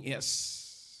morning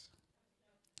is,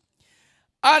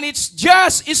 and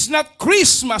it's not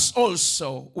Christmas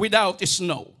also without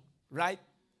snow. Right?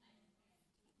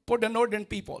 For the northern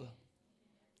people.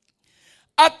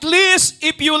 At least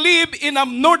if you live in a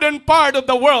northern part of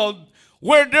the world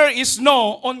where there is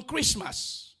snow on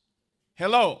Christmas.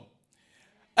 Hello.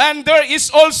 And there is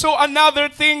also another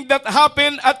thing that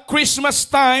happened at Christmas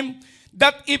time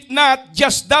that if not,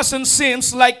 just doesn't seem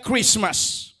like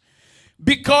Christmas.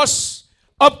 Because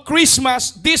of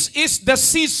Christmas, this is the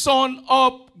season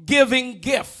of giving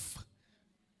gift.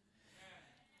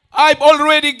 I've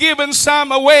already given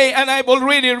some away and I've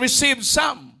already received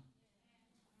some.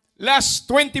 Last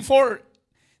 24th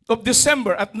of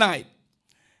December at night.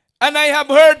 And I have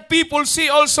heard people say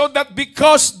also that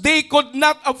because they could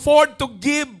not afford to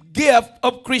give gift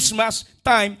of Christmas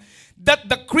time, that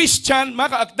the Christian,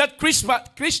 that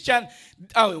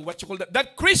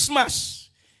Christmas,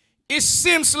 it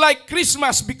seems like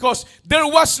Christmas because there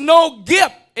was no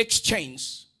gift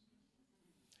exchange.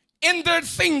 In their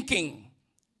thinking,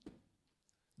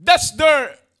 that's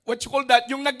their,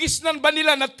 yung nagisnan ba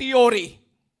nila na theory?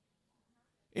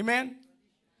 Amen?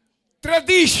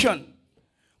 Tradition.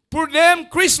 For them,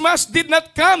 Christmas did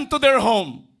not come to their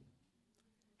home.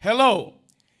 Hello.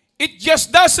 It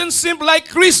just doesn't seem like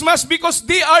Christmas because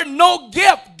they are no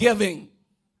gift giving.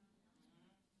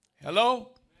 Hello.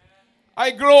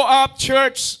 I grew up,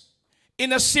 church,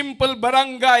 in a simple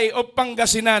barangay of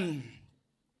Pangasinan.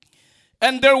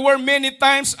 And there were many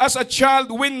times as a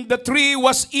child when the tree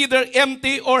was either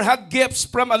empty or had gifts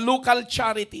from a local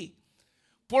charity.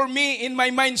 For me, in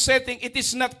my mind setting, it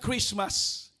is not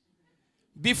Christmas.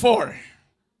 Before.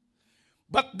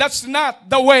 But that's not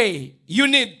the way you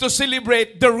need to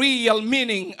celebrate the real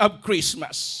meaning of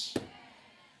Christmas.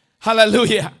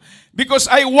 Hallelujah. Because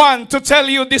I want to tell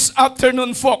you this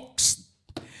afternoon, folks,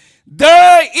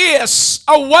 there is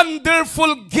a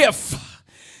wonderful gift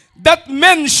that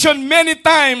mentioned many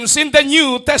times in the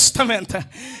New Testament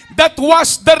that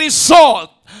was the result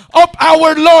of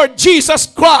our Lord Jesus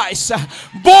Christ,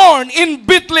 born in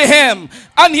Bethlehem,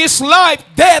 and his life,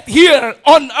 death here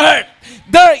on earth.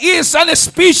 There is a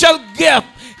special gift,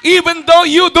 even though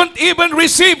you don't even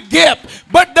receive gift,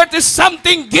 but there is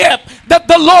something gift that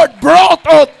the Lord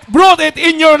brought it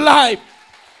in your life.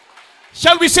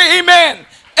 Shall we say amen?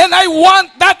 And I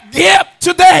want that gift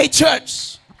today,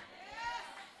 church.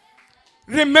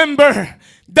 Remember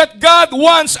that God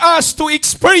wants us to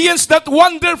experience that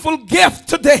wonderful gift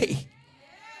today.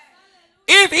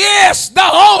 It is the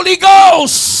Holy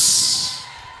Ghost.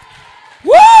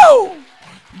 Woo!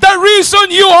 The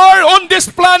reason you are on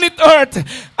this planet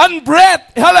earth and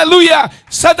breath, hallelujah,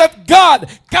 so that God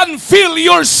can fill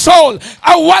your soul.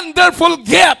 A wonderful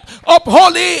gift of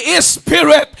Holy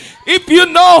Spirit. If you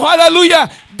know, hallelujah,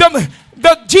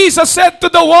 that Jesus said to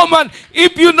the woman,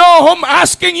 if you know whom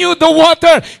asking you the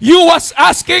water, you was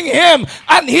asking him,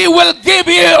 and he will give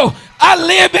you a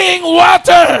living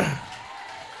water.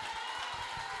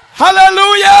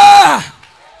 Hallelujah!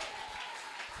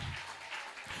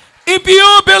 If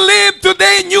you believe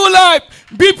today, new life,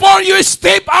 before you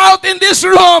step out in this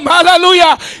room,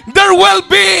 hallelujah, there will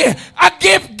be a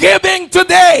gift giving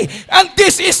today. And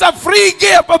this is a free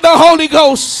gift of the Holy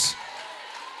Ghost.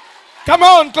 Come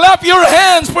on, clap your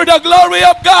hands for the glory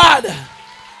of God.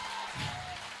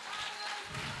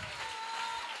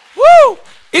 Woo!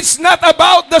 It's not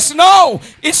about the snow.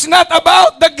 It's not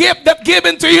about the gift that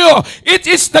given to you. It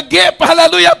is the gift,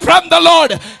 hallelujah, from the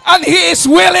Lord. And He is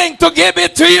willing to give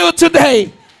it to you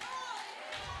today.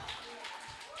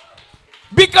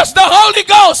 Because the Holy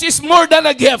Ghost is more than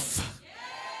a gift.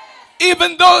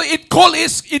 Even though it call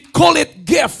it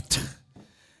gift.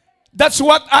 That's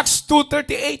what Acts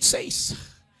 2:38 says.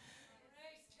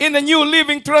 In the New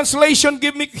Living Translation,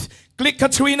 click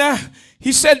Katrina.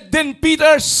 He said, then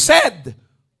Peter said,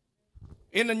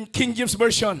 in the King James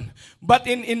Version, but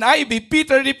in NIV,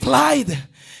 Peter replied,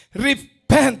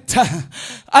 repent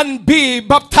and be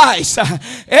baptized,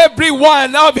 every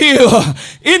one of you,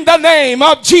 in the name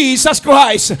of Jesus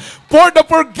Christ, for the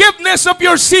forgiveness of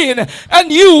your sin,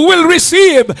 and you will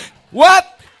receive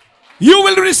what? You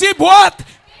will receive what?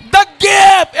 The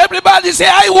gift. Everybody say,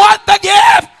 I want the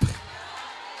gift.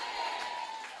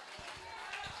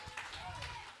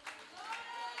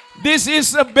 This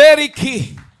is a very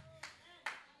key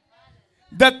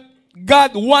that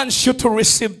God wants you to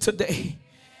receive today.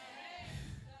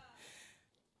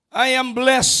 I am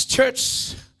blessed,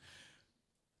 church.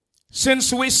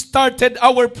 Since we started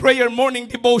our prayer morning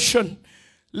devotion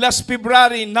last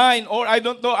February 9, or I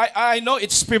don't know, I know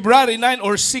it's February 9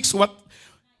 or 6,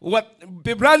 what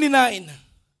February 9.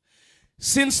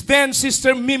 Since then,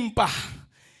 Sister Mimpa,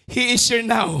 he is here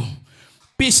now.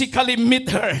 Physically meet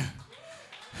her.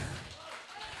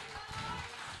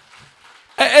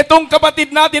 Etong kapatid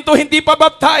natin to hindi pa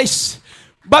baptized.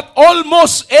 But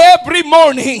almost every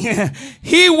morning,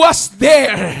 he was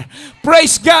there.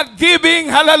 Praise God, giving,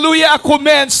 hallelujah, a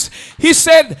comments. He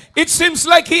said, it seems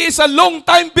like he is a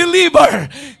long-time believer.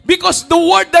 Because the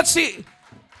word that she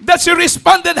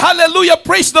responded, hallelujah,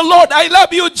 praise the Lord, I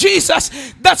love you, Jesus.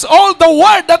 That's all the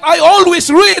word that I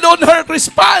always read on her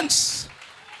response.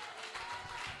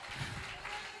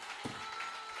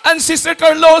 And Sister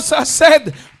Carlosa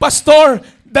said, Pastor,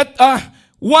 that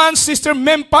once Sister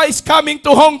Mempa is coming to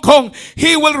Hong Kong,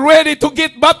 he will ready to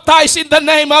get baptized in the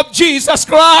name of Jesus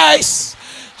Christ.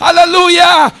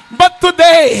 Hallelujah. But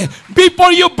today,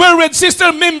 before you bury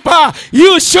Sister Mempa,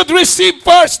 you should receive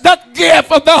first that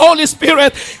gift of the Holy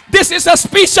Spirit. This is a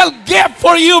special gift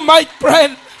for you, my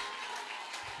friend.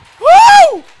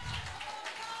 Woo!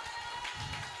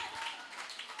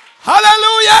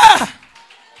 Hallelujah.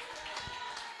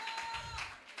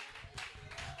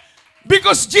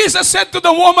 Because Jesus said to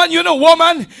the woman, you know,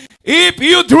 woman, if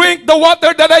you drink the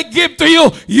water that I give to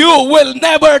you, you will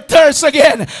never thirst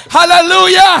again.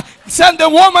 Hallelujah. And the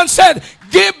woman said,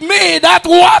 give me that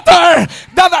water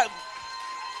that I...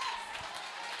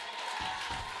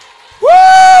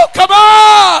 Woo! Come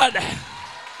on!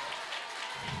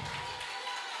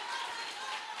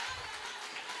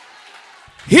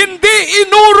 Hindi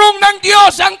inurong ng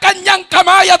Diyos ang kanyang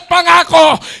kamay at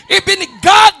pangako.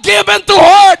 God given to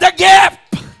her the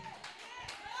gift.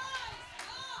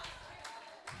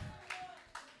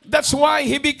 That's why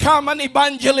he became an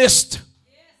evangelist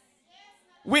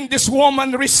when this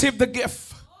woman received the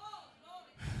gift.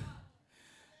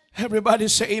 Everybody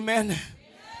say amen.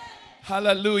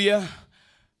 Hallelujah.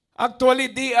 Actually,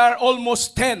 they are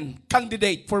almost 10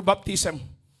 candidates for baptism.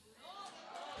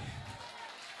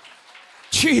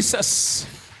 Jesus.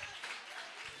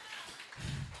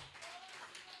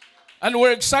 And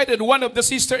we're excited. One of the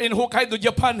sister in Hokkaido,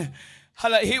 Japan,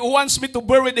 he wants me to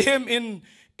bury him in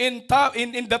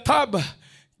the tub.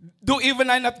 Do even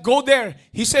I not go there?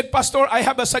 He said, Pastor, I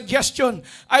have a suggestion.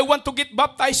 I want to get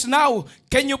baptized now.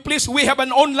 Can you please, we have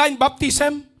an online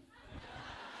baptism?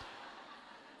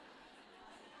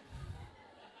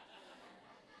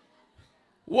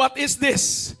 What is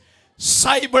this?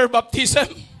 Cyber baptism?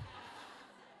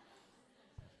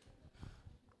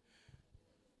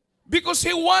 Because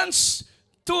he wants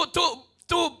to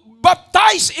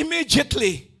baptize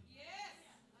immediately.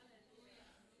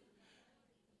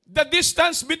 The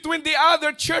distance between the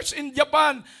other church in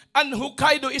Japan and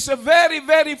Hokkaido is a very,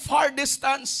 very far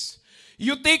distance.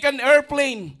 You take an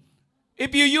airplane.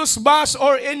 If you use bus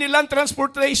or any land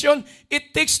transportation,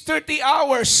 it takes 30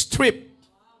 hours trip.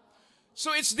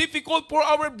 So it's difficult for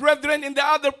our brethren in the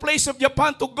other place of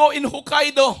Japan to go in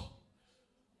Hokkaido.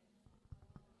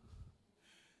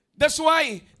 That's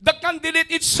why the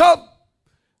candidate itself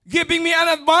giving me an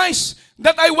advice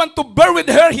that I want to bury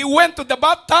her. He went to the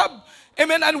bathtub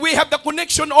Amen. And we have the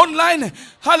connection online.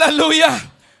 Hallelujah.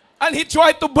 And he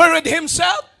tried to bury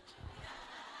himself.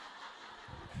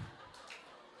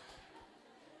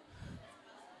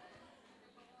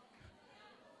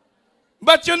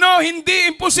 But you know,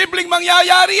 hindi imposibleng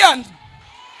mangyayari yan.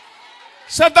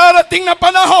 Sa darating na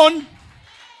panahon,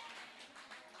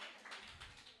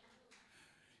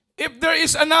 if there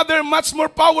is another much more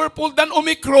powerful than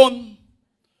Omicron,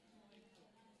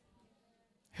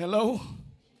 hello?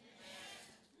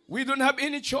 We don't have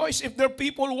any choice if there are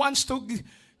people who wants to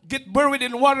get buried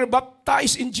in water,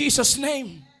 baptized in Jesus'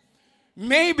 name.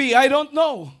 Maybe, I don't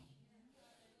know.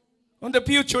 On the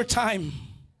future time.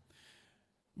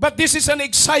 But this is an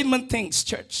excitement thing,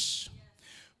 church.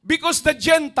 Because the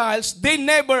Gentiles, they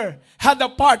never had a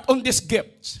part on this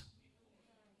gift.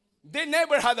 They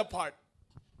never had a part.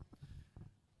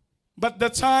 But the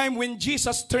time when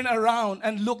Jesus turned around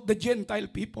and looked the Gentile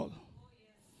people,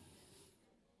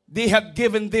 they had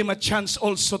given them a chance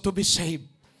also to be saved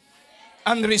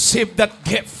and receive that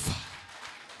gift.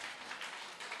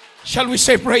 Shall we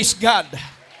say praise God?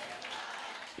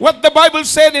 What the Bible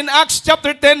said in Acts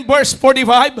chapter 10 verse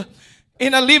 45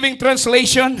 in a Living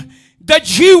Translation, the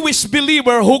Jewish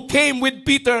believer who came with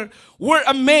Peter were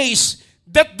amazed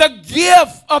that the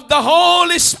gift of the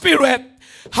Holy Spirit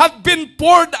had been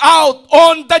poured out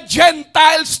on the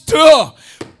Gentiles too.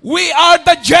 We are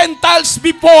the Gentiles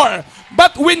before,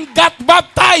 but when got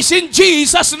baptized in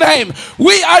Jesus' name,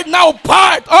 we are now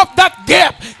part of that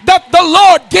gift that the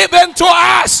Lord given to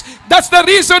us. That's the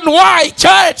reason why,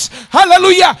 church,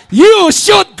 hallelujah, you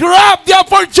should grab the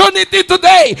opportunity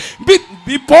today.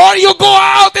 Before you go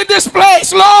out in this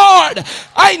place, Lord,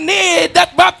 I need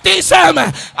that baptism.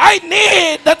 I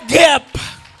need that gift.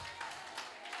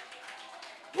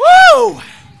 Woo!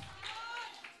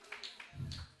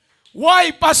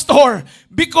 Why, Pastor?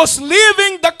 Because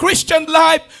living the Christian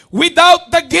life without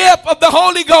the gift of the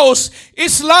Holy Ghost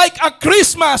is like a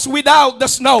Christmas without the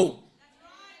snow.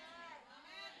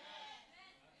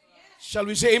 Shall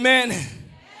we say amen?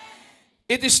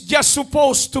 It is just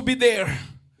supposed to be there.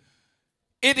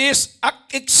 It is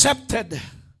accepted.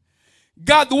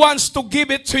 God wants to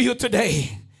give it to you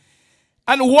today.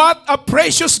 And what a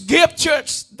precious gift,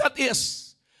 church, that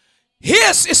is.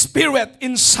 His Spirit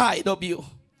inside of you.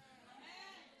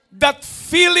 That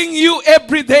filling you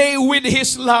every day with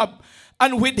His love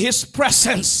and with His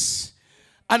presence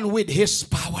and with His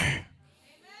power. Amen.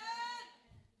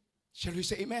 Shall we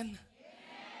say amen?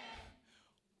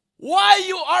 Why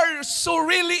you are so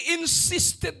really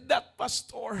insisted that,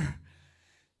 Pastor,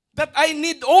 that I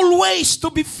need always to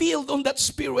be filled on that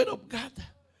Spirit of God?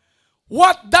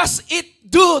 What does it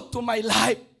do to my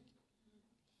life?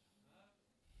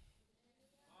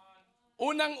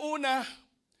 Unang-una,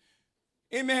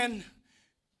 amen,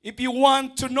 if you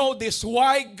want to know this,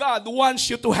 why God wants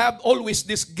you to have always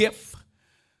this gift,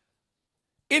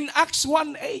 in Acts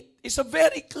 1:8, it's a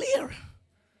very clear.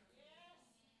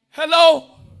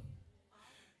 Hello?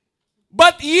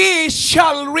 But ye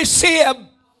shall receive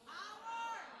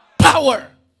power.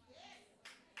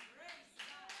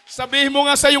 Sabihin mo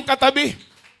nga sa iyong katabi,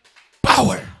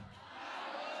 power.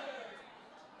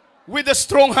 With the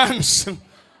strong hands.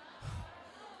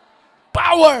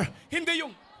 Power. Hindi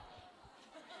yung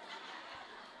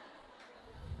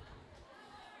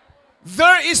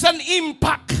there is an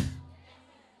impact.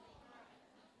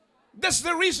 That's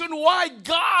the reason why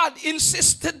God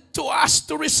insisted to us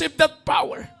to receive that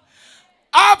power.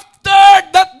 After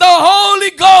that the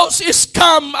Holy Ghost is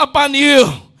come upon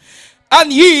you, and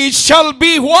ye shall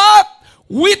be what?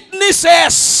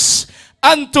 Witnesses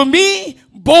unto me,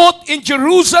 both in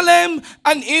Jerusalem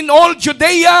and in all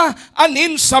Judea and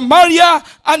in Samaria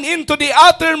and into the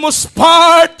uttermost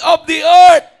part of the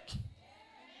earth.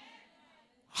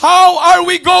 How are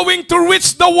we going to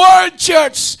reach the world,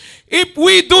 church, if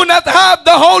we do not have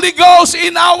the Holy Ghost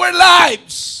in our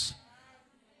lives?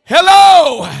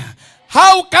 Hello?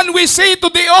 How can we say to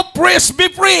the oppressed, be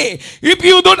free, if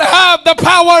you don't have the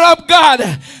power of God?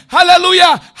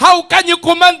 Hallelujah. How can you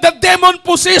command the demon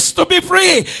possessed to be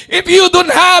free if you don't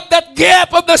have that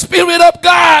gift of the Spirit of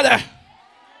God?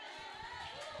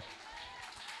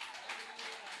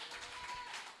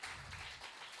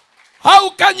 How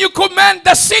can you command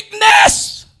the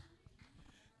sickness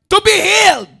to be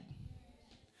healed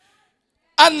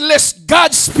unless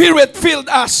God's Spirit filled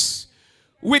us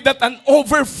with that an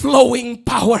overflowing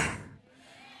power?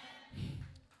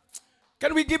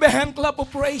 Can we give a hand clap of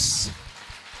praise?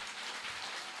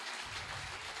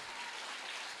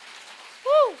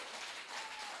 Woo.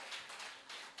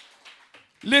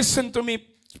 Listen to me,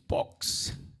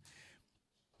 folks.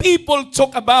 People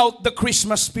talk about the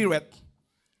Christmas spirit.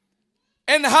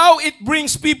 and how it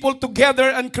brings people together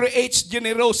and creates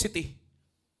generosity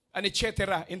and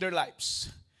etc. in their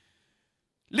lives.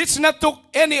 Let's not talk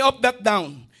any of that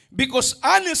down, because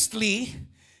honestly,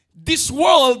 this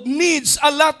world needs a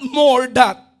lot more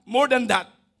than that.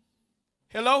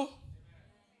 Hello?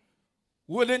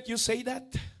 Wouldn't you say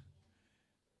that?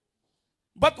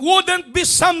 But wouldn't be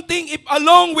something if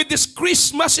along with this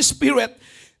Christmas spirit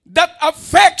that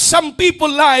affects some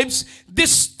people's lives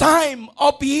this time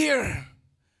of year,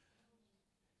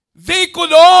 they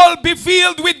could all be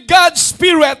filled with God's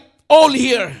Spirit all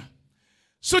year.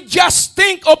 So just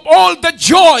think of all the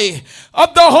joy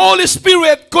of the Holy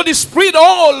Spirit could spread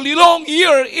all long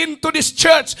year into this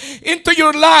church, into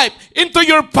your life, into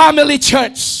your family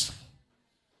church.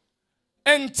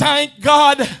 And thank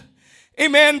God,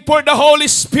 amen, for the Holy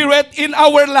Spirit in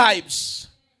our lives.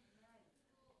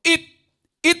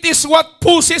 It is what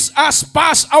pushes us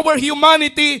past our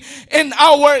humanity and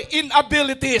our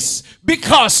inabilities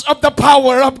because of the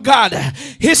power of God.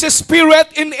 His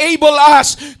Spirit enables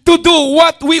us to do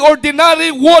what we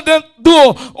ordinarily wouldn't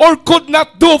do or could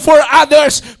not do for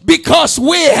others because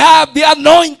we have the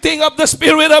anointing of the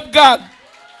Spirit of God.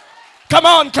 Come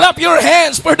on, clap your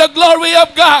hands for the glory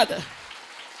of God.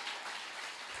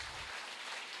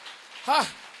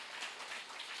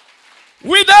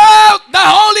 Without the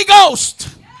Holy Ghost,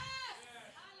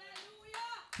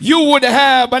 you would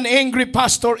have an angry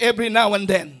pastor every now and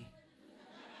then.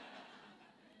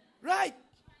 Right?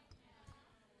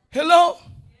 Hello?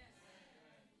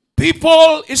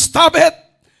 People stop it,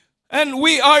 and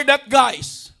we are that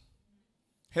guys.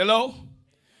 Hello?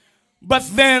 But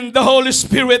then the Holy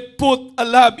Spirit put a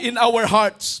love in our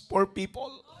hearts for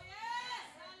people.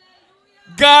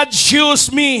 God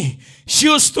chose me,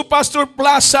 chose to Pastor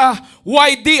Plaza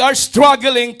why they are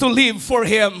struggling to live for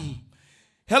Him.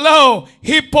 Hello,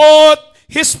 He put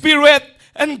His Spirit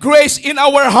and grace in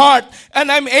our heart,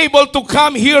 and I'm able to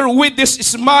come here with this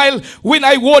smile when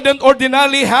I wouldn't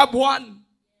ordinarily have one.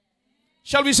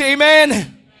 Shall we say amen?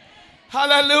 Amen.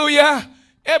 Hallelujah.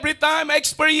 Every time I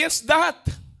experience that,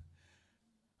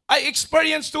 I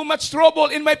experience too much trouble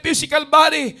in my physical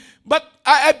body, but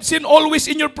I've seen always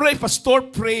in your prayer, Pastor,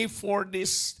 pray for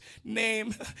this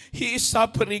name. He is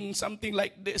suffering something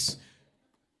like this.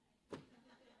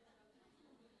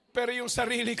 Pero yung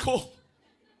sarili ko,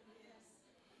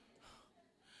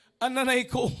 ang nanay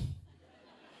ko,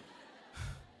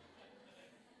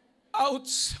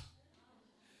 ouch.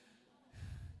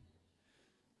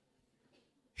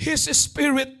 His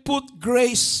Spirit put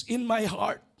grace in my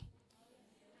heart.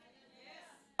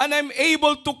 And I'm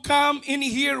able to come in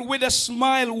here with a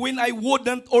smile when I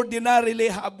wouldn't ordinarily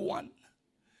have one.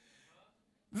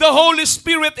 The Holy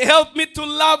Spirit helped me to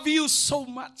love you so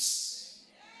much.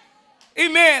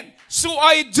 Amen. So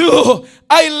I do.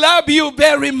 I love you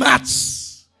very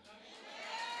much.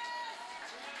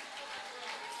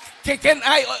 Can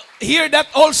I hear that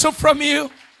also from you?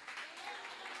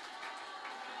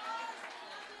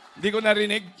 Hindi ko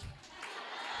narinig.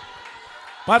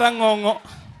 Parang ngongo.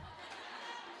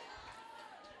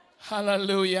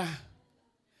 Hallelujah.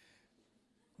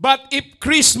 But if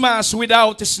Christmas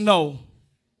without snow,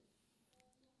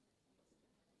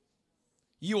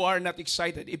 you are not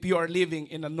excited if you are living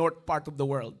in the north part of the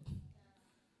world.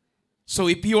 So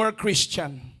if you are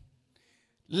Christian,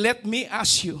 let me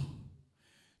ask you,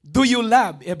 do you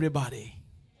love everybody?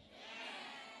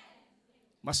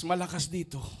 Mas malakas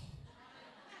dito.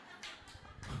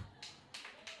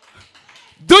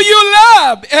 Do you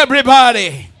love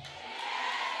everybody?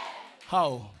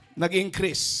 How?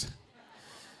 Nag-increase.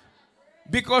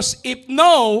 Because if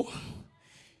no,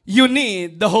 you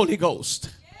need the Holy Ghost.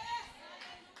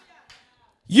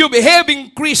 You'll be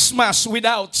having Christmas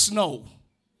without snow.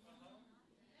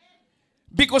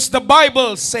 Because the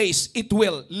Bible says it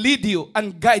will lead you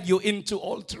and guide you into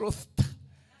all truth.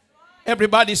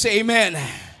 Everybody say amen.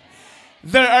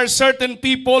 There are certain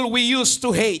people we used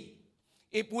to hate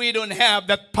if we don't have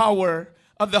that power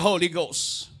of the Holy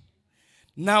Ghost.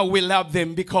 Now we love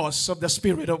them because of the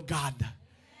Spirit of God.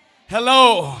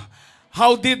 Hello.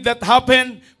 How did that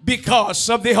happen? Because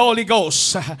of the Holy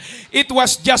Ghost. It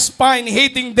was just fine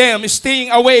hating them,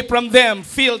 staying away from them,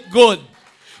 felt good.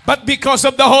 But because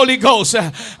of the Holy Ghost,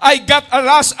 I got a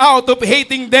rush out of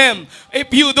hating them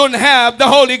if you don't have the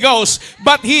Holy Ghost.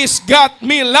 But He's got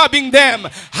me loving them,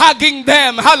 hugging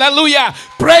them, hallelujah,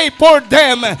 pray for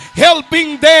them,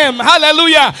 helping them,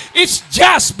 hallelujah. It's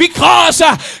just because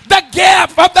the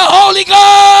gift of the Holy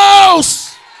Ghost.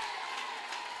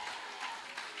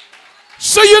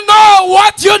 So you know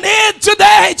what you need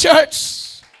today,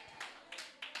 church.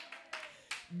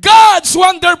 God's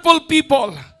wonderful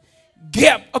people,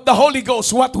 gift of the Holy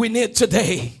Ghost what we need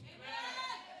today.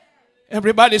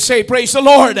 Everybody say, praise the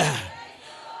Lord.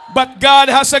 But God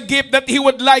has a gift that He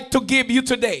would like to give you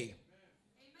today.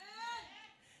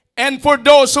 And for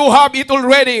those who have it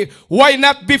already, why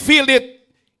not be filled it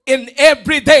in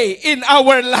every day in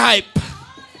our life?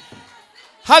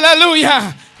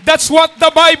 Hallelujah. That's what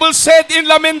the Bible said in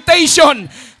Lamentation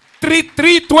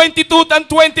 3:22 and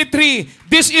 23.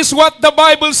 This is what the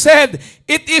Bible said.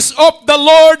 It is of the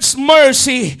Lord's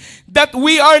mercy that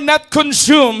we are not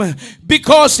consumed,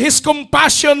 because His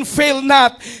compassion fail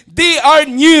not. They are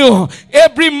new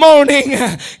every morning.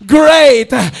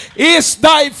 Great is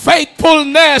thy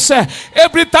faithfulness.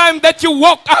 Every time that you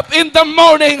woke up in the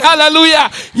morning,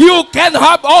 hallelujah, you can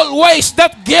have always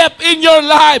that gift in your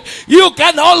life. You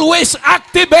can always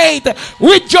activate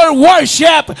with your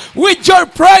worship, with your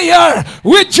prayer,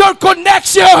 with your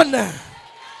connection.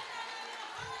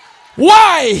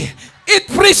 Why? It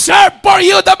preserved for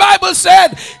you, the Bible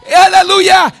said,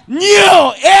 hallelujah,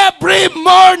 new every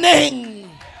morning.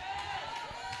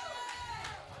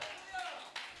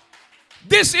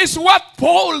 This is what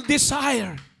Paul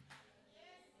desired.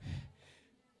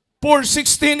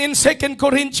 4:16 in 2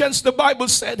 Corinthians, the Bible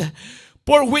said,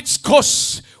 for which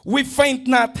cause we faint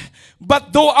not,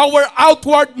 but though our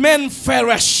outward men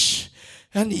perish,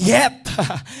 and yet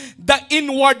the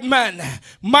inward man,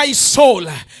 my soul,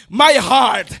 my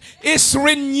heart is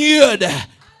renewed.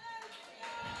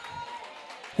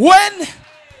 When?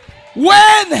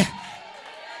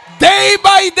 Day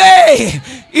by day.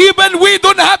 Even we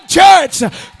don't have church,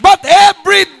 but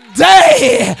every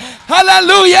day,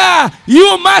 hallelujah,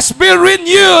 you must be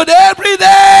renewed every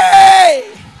day.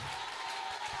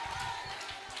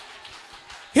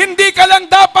 Hindi ka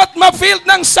lang dapat ma-filled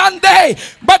ng Sunday,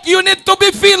 but you need to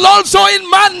be filled also in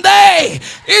Monday,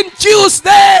 in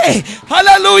Tuesday,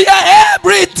 hallelujah,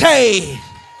 every day.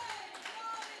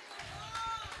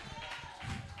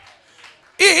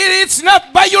 It's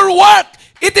not by your work.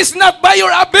 It is not by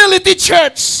your ability,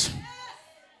 church.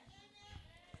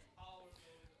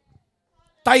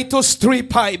 Titus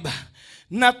 3:5,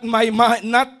 not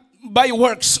by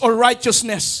works or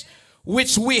righteousness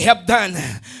which we have done,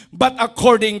 but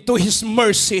according to His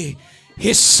mercy,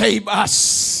 He saved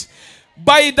us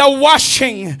by the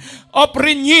washing of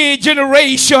renewed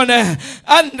generation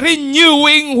and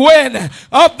renewing when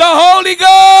of the Holy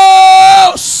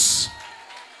Ghost.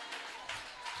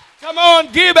 Come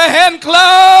on, give a hand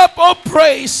clap of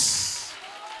praise.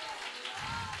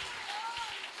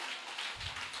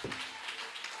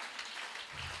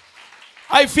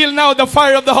 I feel now the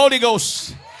fire of the Holy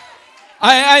Ghost.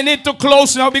 I need to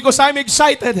close now because I'm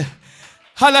excited.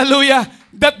 Hallelujah.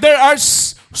 That there are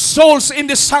souls in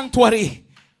the sanctuary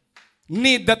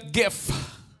need that gift.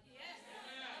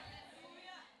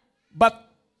 But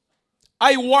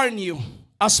I warn you,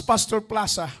 as Pastor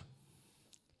Plaza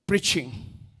preaching,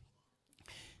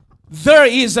 there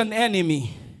is an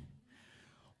enemy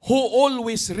who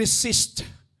always resists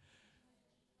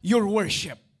your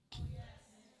worship,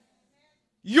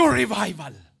 your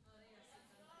revival.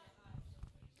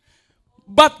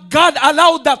 But God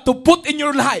allowed that to put in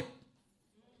your life.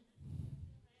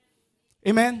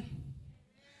 Amen?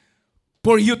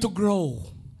 For you to grow.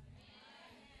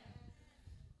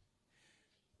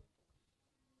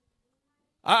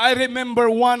 I remember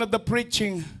one of the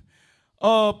preaching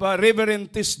of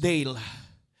Reverend Tisdale.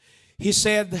 He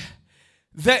said,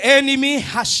 the enemy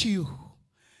has you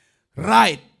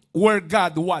right where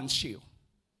God wants you.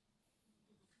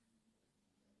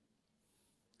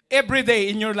 Every day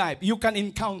in your life, you can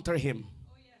encounter Him.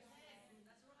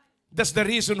 That's the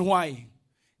reason why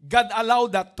God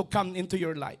allowed that to come into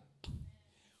your life.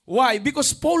 Why?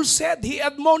 Because Paul said, he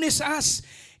admonished us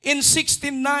in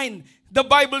 16:9. The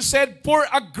Bible said, for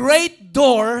a great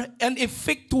door and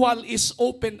effectual is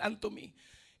open unto me.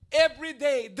 Every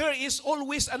day, there is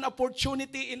always an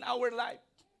opportunity in our life.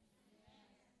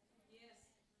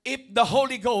 If the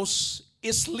Holy Ghost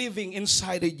is living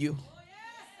inside of you.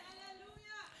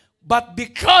 But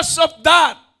because of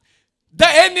that, the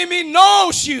enemy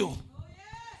knows you.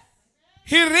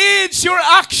 He reads your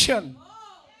action,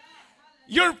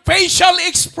 your facial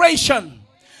expression,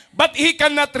 but he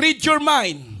cannot read your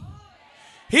mind.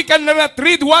 He cannot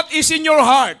read what is in your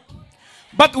heart.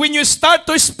 But when you start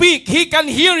to speak, he can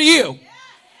hear you.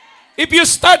 If you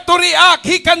start to react,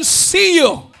 he can see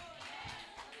you.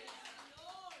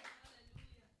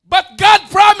 But God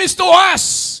promised to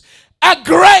us a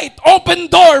great open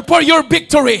door for your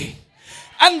victory.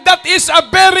 And that is a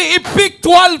very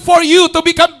effectual for you to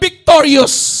become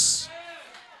victorious.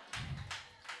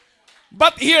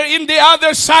 But here in the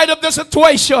other side of the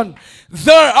situation,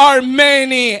 there are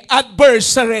many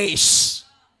adversaries.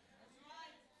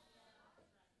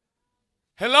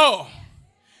 Hello?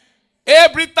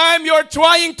 Every time you're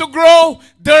trying to grow,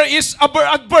 there is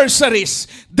adversaries.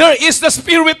 There is the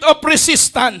spirit of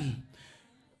resistance.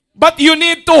 But you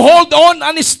need to hold on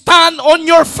and stand on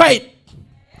your faith.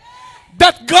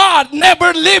 That God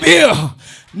never leave you,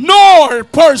 nor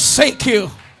forsake you.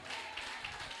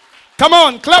 Come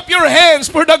on, clap your hands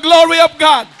for the glory of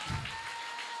God.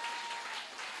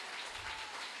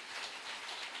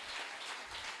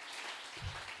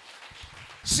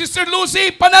 Sister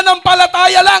Lucy,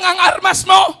 pananampalataya lang ang armas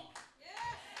mo.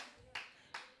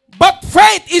 But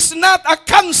faith is not a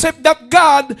concept that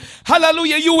God,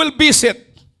 hallelujah, you will visit.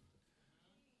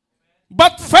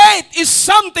 But faith is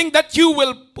something that you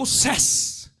will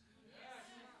possess.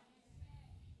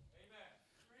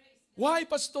 Why,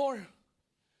 Pastor?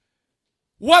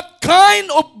 What kind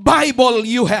of Bible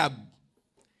you have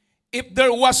if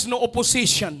there was no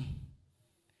opposition,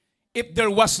 if there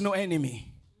was no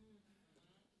enemy?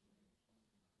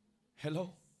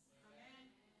 Hello?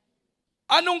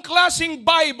 Anong klaseng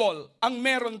Bible ang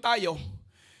meron tayo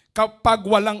kapag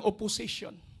walang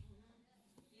opposition?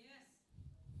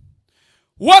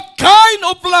 What kind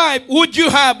of life would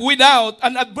you have without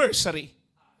an adversary?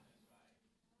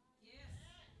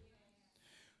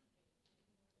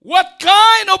 What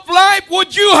kind of life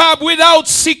would you have without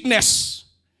sickness?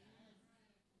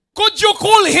 Could you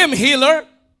call him healer?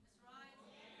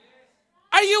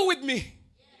 Are you with me?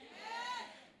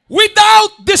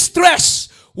 Without distress,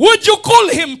 would you call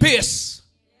him peace?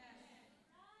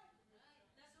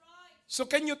 So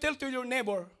can you tell to your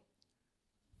neighbor,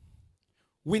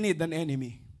 we need an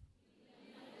enemy.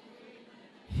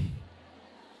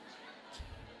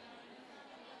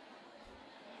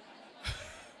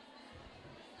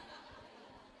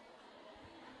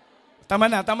 Tama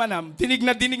na, tama na. Dinig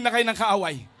na kayo ng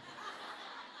kaaway.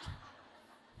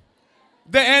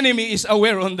 The enemy is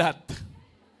aware on that.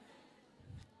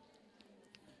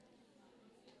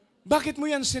 Bakit mo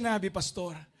yan sinabi,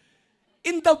 Pastor?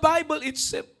 In the Bible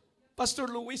itself, Pastor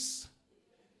Luis,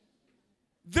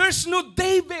 there's no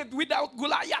David without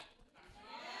Goliath.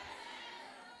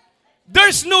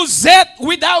 There's no Zeth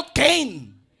without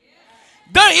Cain.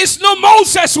 There is no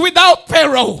Moses without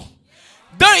Pharaoh.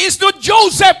 There is no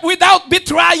Joseph without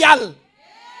betrayal.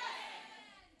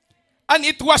 And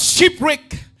it was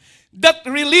shipwreck that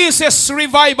releases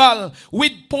revival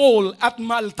with Paul at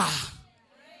Malta.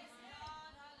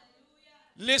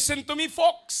 Listen to me,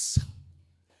 folks.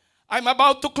 I'm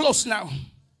about to close now.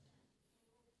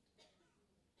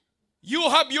 You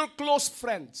have your close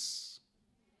friends.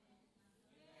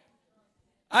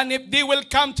 And if they will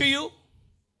come to you,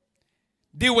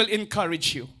 they will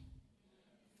encourage you.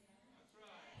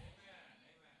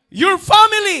 Your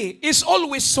family is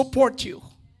always support you.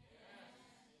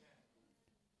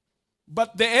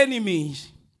 But the enemy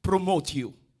promote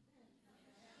you.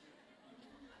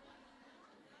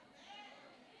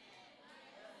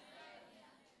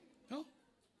 No?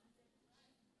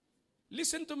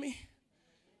 Listen to me.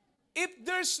 If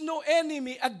there's no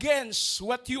enemy against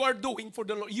what you are doing for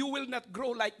the Lord, you will not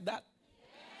grow like that.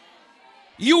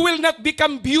 You will not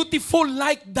become beautiful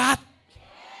like that.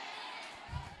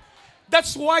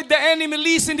 That's why the enemy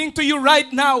listening to you right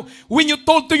now, when you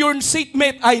told to your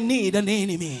seatmate, I need an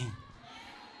enemy.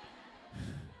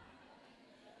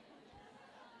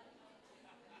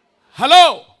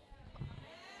 Hello?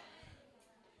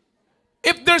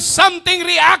 If there's something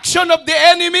reaction of the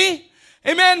enemy,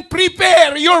 amen,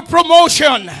 prepare your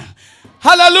promotion.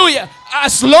 Hallelujah.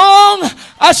 As long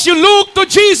as you look to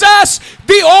Jesus,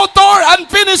 the author and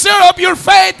finisher of your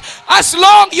faith, as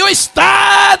long you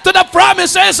stand to the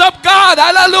promises of God,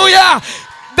 hallelujah,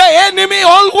 the enemy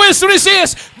always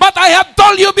resists. But I have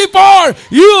told you before,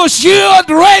 you should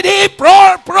ready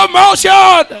for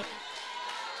promotion.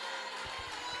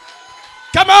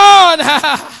 Come on.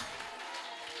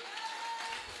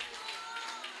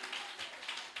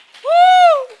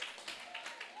 Woo!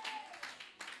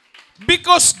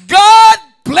 Because God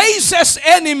places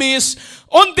enemies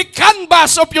on the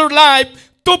canvas of your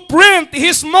life to print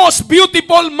His most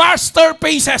beautiful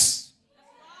masterpieces.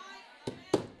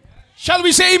 Shall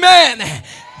we say amen?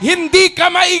 Hindi ka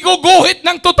maiguguhit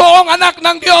ng totoong anak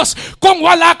ng Diyos kung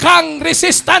wala kang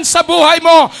resistance sa buhay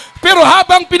mo. Pero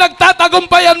habang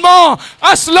pinagtatagumpayan mo,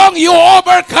 as long you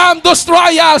overcome those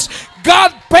trials,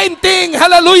 God painting,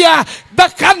 hallelujah, the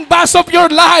canvas of your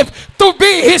life to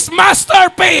be His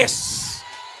masterpiece.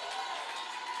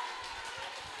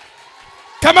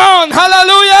 Come on,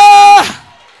 hallelujah!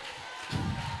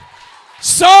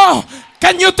 So,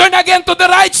 can you turn again to the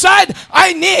right side?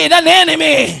 I need an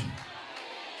enemy.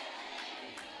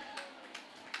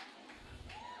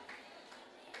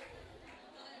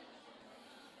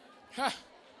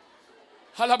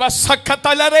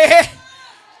 Halabasakatalare.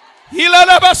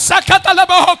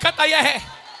 Hilalabasakatalabaho kataye.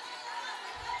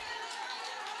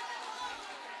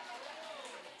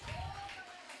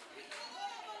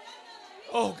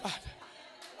 Oh God.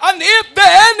 And if the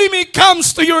enemy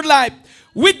comes to your life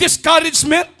with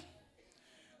discouragement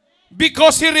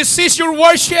because he resists your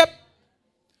worship,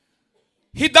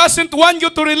 he doesn't want you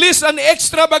to release an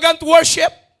extravagant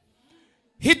worship,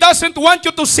 he doesn't want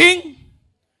you to sing,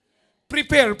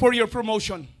 prepare for your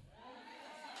promotion.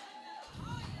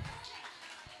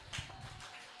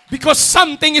 Because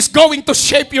something is going to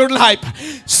shape your life.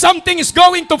 Something is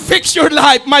going to fix your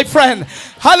life, my friend.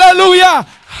 Hallelujah!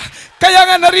 Kaya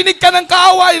nga narinig ka ng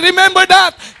kaaway, remember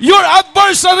that. Your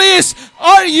adversaries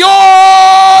are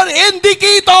your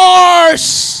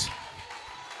indicators.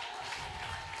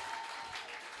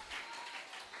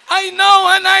 I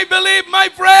know and I believe, my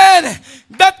friend,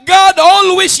 that God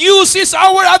always uses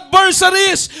our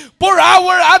adversaries for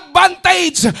our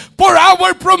advantage, for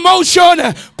our promotion,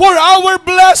 for our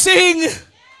blessing.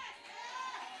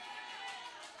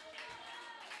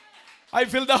 I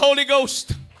feel the Holy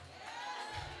Ghost.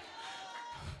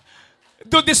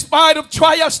 To despite of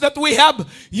trials that we have,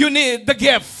 you need the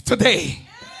gift today.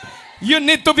 You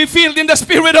need to be filled in the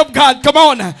Spirit of God. Come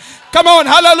on. Come on.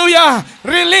 Hallelujah.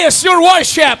 Release your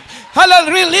worship.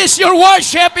 Hallelujah. Release your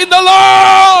worship in the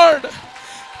Lord.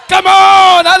 Come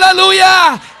on.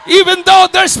 Hallelujah. Even though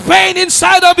there's pain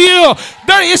inside of you,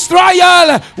 there is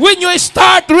trial. When you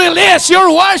start, release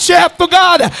your worship to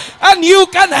God, and you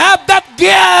can have that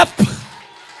gift.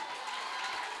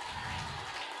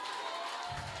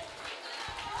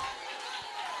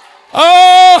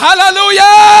 Oh,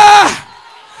 hallelujah!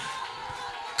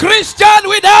 Christian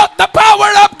without the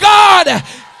power of God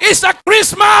is a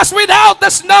Christmas without the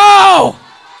snow.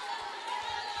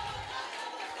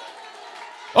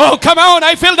 Oh, come on.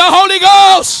 I feel the Holy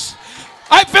Ghost.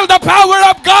 I feel the power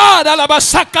of God.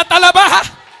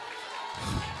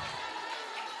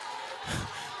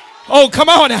 Oh, come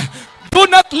on. Do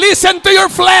not listen to your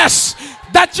flesh.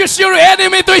 That is your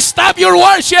enemy to stop your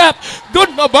worship. Do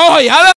not, boy.